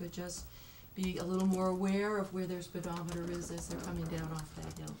if they could just be a little more aware of where their speedometer is as they're coming down off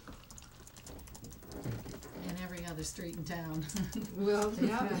that hill. And every other street in town. Well,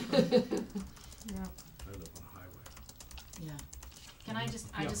 yeah. I live on a highway. Yeah. Can I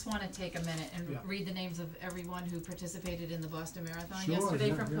just wanna take a minute and Yeah. read the names of everyone who participated in the Boston Marathon Sure, yesterday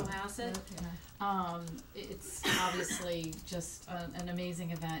yeah, from yeah. Cohasset. It's obviously just an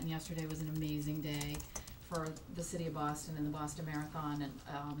amazing event, and yesterday was an amazing day for the city of Boston and the Boston Marathon,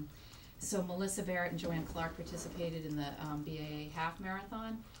 and so Melissa Barrett and Joanne Clark participated in the BAA half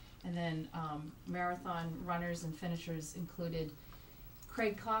marathon, and then marathon runners and finishers included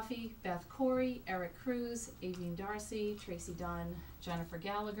Craig Coffey, Beth Corey, Eric Cruz, Avian Darcy, Tracy Dunn, Jennifer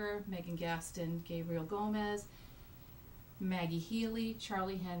Gallagher, Megan Gaston, Gabriel Gomez, Maggie Healy,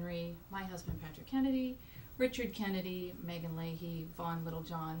 Charlie Henry, my husband Patrick Kennedy, Richard Kennedy, Megan Leahy, Vaughn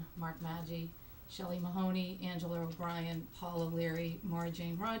Littlejohn, Mark Maggi, Shelley Mahoney, Angela O'Brien, Paul O'Leary, Maura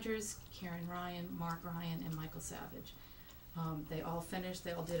Jane Rogers, Karen Ryan, Mark Ryan, and Michael Savage. They all finished,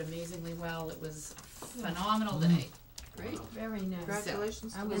 they all did amazingly well. It was a phenomenal day. Great. Very nice.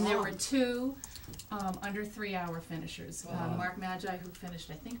 Congratulations. I And was- there were 2 under 3-hour finishers. Wow. Mark Magi, who finished,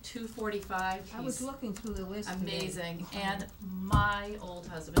 I think, 2:45. I was He's looking through the list today. amazing. And my old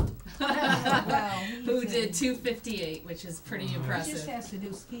husband, Well, who he's did 2:58, which is pretty Wow. He impressive. just has to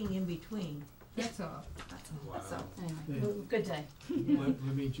do skiing in between, that's all. So, anyway, Yeah. good day. Let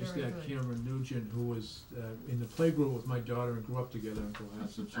me just Very add good. Cameron Nugent, who was in the playgroup with my daughter and grew up together in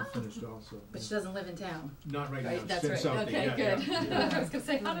Cohasset, she finished also. But she doesn't live in town, Not right now, right? That's since right. something, Okay, yeah, good. yeah, yeah. I was gonna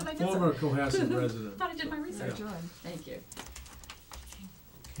say, how did I miss it? Former Cohasset resident. Thought I did my research. Very good. Thank you.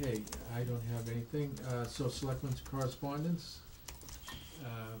 Okay, I don't have anything, so Selectmen's correspondence.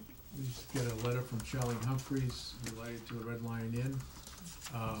 We just got a letter from Charlie Humphreys related to the Red Lion Inn.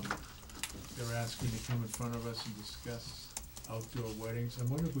 They're asking to come in front of us and discuss outdoor weddings. I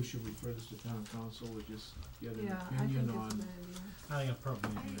wonder if we should refer this to town council or just get an opinion on. I think I'd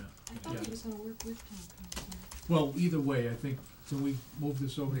probably, yeah. I thought he was gonna work with town council. Well, either way, I think, can we move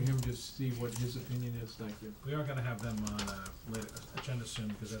this over to him, just see what his opinion is? Thank you. We are gonna have them on later agenda soon,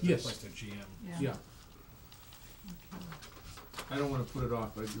 because that's Yes. requested GM. Yeah. I don't wanna put it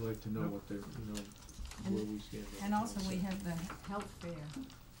off, I'd like to know what they're, where we stand. And also we have the health fair,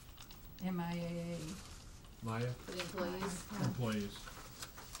 MIAA. Maya, For the employees. Employees.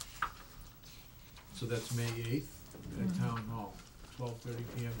 so that's May 8th at Mhm. Town Hall, 12:30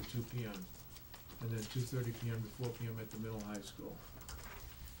 PM to 2 PM. And then 2:30 PM to 4 PM at the middle high school.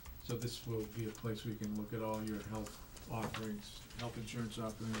 So this will be a place where you can look at all your health offerings, health insurance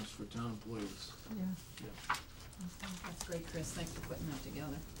offerings for town employees. Yeah. That's great, Chris. Thanks for putting that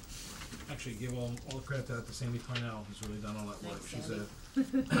together. Actually, give all the credit to Sandy Parnell, who's really done all that work. Thanks,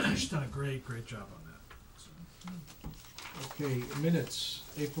 She's done a great job on that. So, Okay, minutes,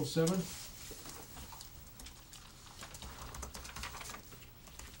 April 7th.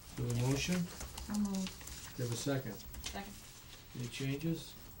 Do a motion, I'll move. do a second. Second. Any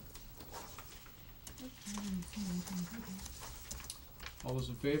changes? All those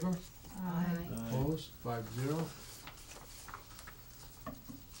in favor? Aye. Opposed, 5-0.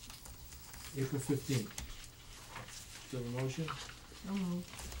 April 15th. Do a motion, I'll move.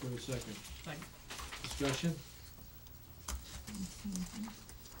 do a second. Second. Discussion?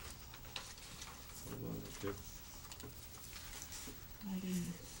 I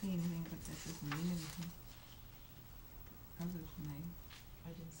didn't see anything, but that doesn't mean anything. Others may. I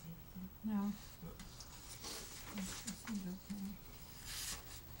didn't see anything. No. This seems okay.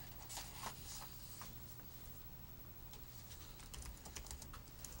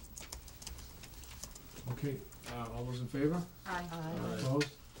 Okay, all those in favor? Aye. Opposed,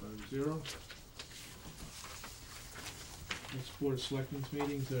 5-0. Next Board of Selectmen's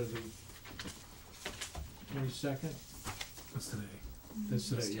meetings are the 22nd. That's today. That's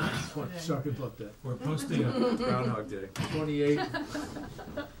today, yeah. Sorry about that. We're posting, Groundhog Day. 28th,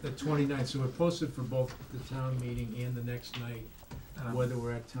 the 29th, so we're posted for both the town meeting and the next night. whether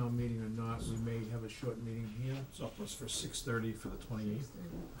we're at town meeting or not, we may have a short meeting here. So it was for 6:30 for the 28th.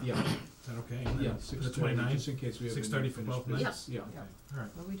 Yeah, Is that okay? And then yeah, for 6:30, the 29th? just in case we have any 6:30 for unfinished both nights? business. Yeah, Okay, all right.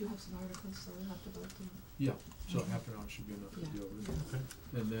 Well, we do have some articles, so we'll have to vote them. yeah, so half an hour should be enough to Yeah. deal with.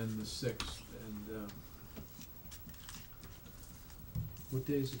 Okay. And then the 6th, and, what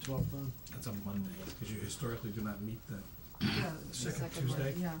day is the 12th on? That's a Monday, because you historically do not meet the Yeah, the second one,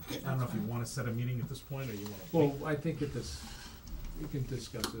 Tuesday. yeah. I don't know if you wanna set a meeting at this point, or you wanna. Well, I think at this, we can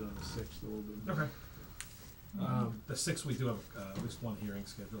discuss it on the 6th a little bit. Okay. The 6th, we do have, at least one hearing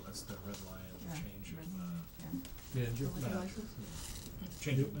scheduled, that's the Red Lion Yeah, change Red of, Lion, yeah. Manager? The liquor license?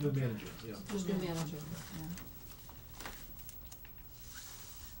 change New of new manager. manager, yeah. Just new manager. Yeah.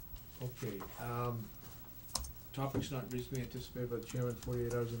 Okay, topics not reasonably anticipated by the chairman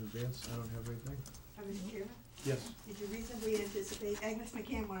 48 hours in advance, I don't have anything. Mr. Chairman, Yes, did you reasonably anticipate, Agnes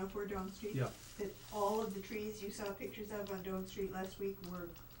McCann, 104 Dome Street? yeah, That all of the trees you saw pictures of on Dome Street last week were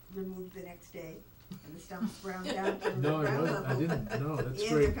removed the next day, and the stumps ground down to the no, I ground wasn't, I level. didn't, no, that's And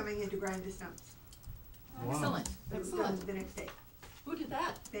great. they're coming in to grind the stumps. Wow. Excellent. They were Excellent. done the next day. Who did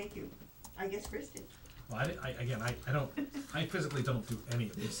that? Thank you. I guess Chris did. Well, I don't, I physically don't do any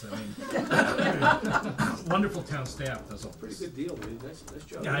of this, I mean, wonderful town staff does all Pretty this. good deal, man, nice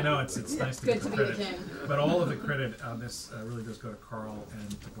job. Yeah, I know, it's nice to get Good the to be the credit. king. But all of the credit on this really does go to Carl and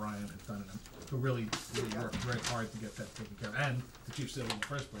to Brian and Dunham, who really worked very hard to get that taken care of, and the chief civil in the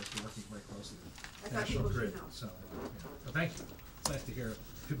first place, for working very closely I with thought National people should Grid, know. so, yeah. But thank you, it's nice to hear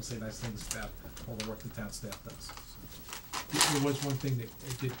people say nice things about all the work the town staff does, so. There was one thing that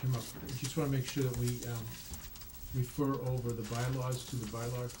it did come up, I just wanna make sure that we, refer over the bylaws to the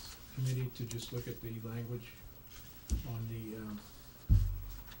bylaws committee to just look at the language on the,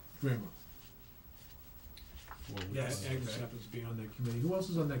 grammar. Yeah, Agnes okay. happens to be on that committee, who else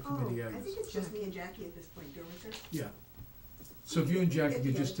is on that committee, Oh, I Agnes? think it's just me and Jackie at this point, don't we, sir? Yeah, so if you and Jackie Get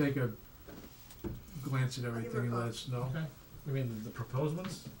could just take a glance at give her a everything and let call. us know, Okay, I mean, the proposed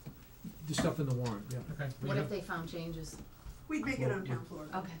ones, the stuff in the warrant, yeah. okay. we What have- if they found changes? We'd make it on town floor.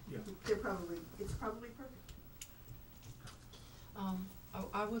 Okay. Yeah. It's probably perfect.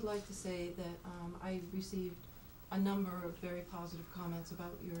 I would like to say that, I received a number of very positive comments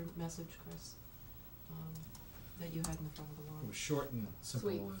about your message, Chris, that you had in the front of the It warrant. was short and simple.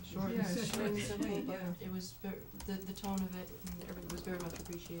 Sweet. and- Short Yeah, and short and simple, sweet, but yeah. it was the tone of it and everything was very much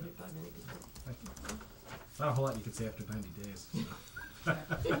appreciated by many people. Thank you. Not a whole lot you can say after 90 days.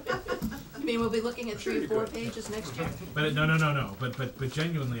 You mean we'll be looking at 3 or 4 good. pages next year? But no, but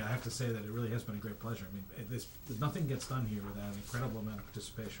genuinely, I have to say that it really has been a great pleasure. I mean, nothing gets done here without an incredible amount of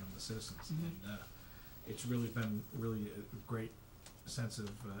participation from the citizens. And, it's really been really a great sense of,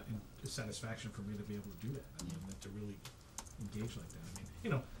 satisfaction for me to be able to do that. I mean, to really engage like that. I mean, you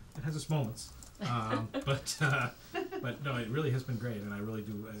know, it has its moments. But no, it really has been great, and I really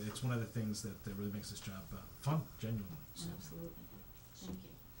do, it's one of the things that really makes this job, fun, genuinely, so. Absolutely. Thank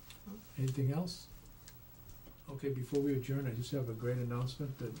you. Anything else? Okay, before we adjourn, I just have a great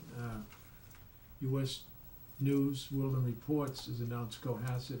announcement that, US News, World and Reports has announced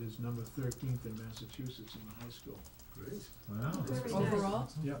Cohasset is number 13th in Massachusetts in the high school. Great. Wow. Very nice. Overall?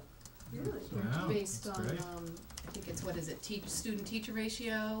 Yep. Really? Wow, Based that's on, great. I think it's, what is it, student-teacher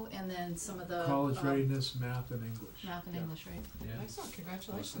ratio, and then some of the, College readiness, math and English. math and Yeah. English, right? Yeah. Excellent,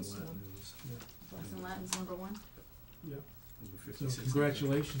 congratulations to them. Boston Latin's number 1. Yep. Number So 56.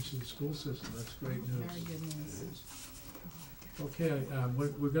 congratulations to the school system, that's great news. Very good news. Okay,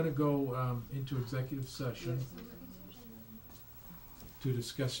 we're gonna go, into executive session to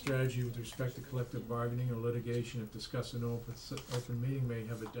discuss strategy with respect to collective bargaining or litigation. If discussed in open meeting may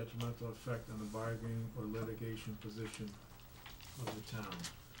have a detrimental effect on the bargaining or litigation position of the town.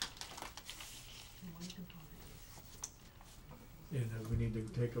 And we need to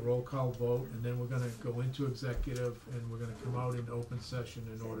take a roll call vote, and then we're gonna go into executive, and we're gonna come out into open session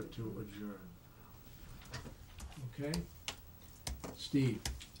in order to adjourn. Okay? Steve,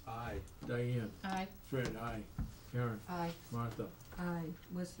 Aye. Diane, Aye. Fred, aye. Karen, Aye. Martha, Aye,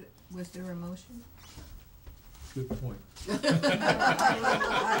 was there a motion? good point. I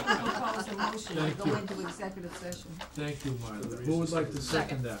propose a motion to Thank go you. into executive session. Thank you, Martha. Who would like to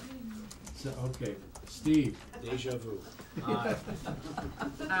second that? Okay, Steve, Deja vu. Aye.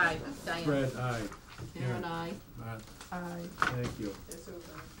 Diane. Fred, aye. Karen, aye. Martha, Aye. thank you. That's so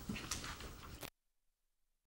funny.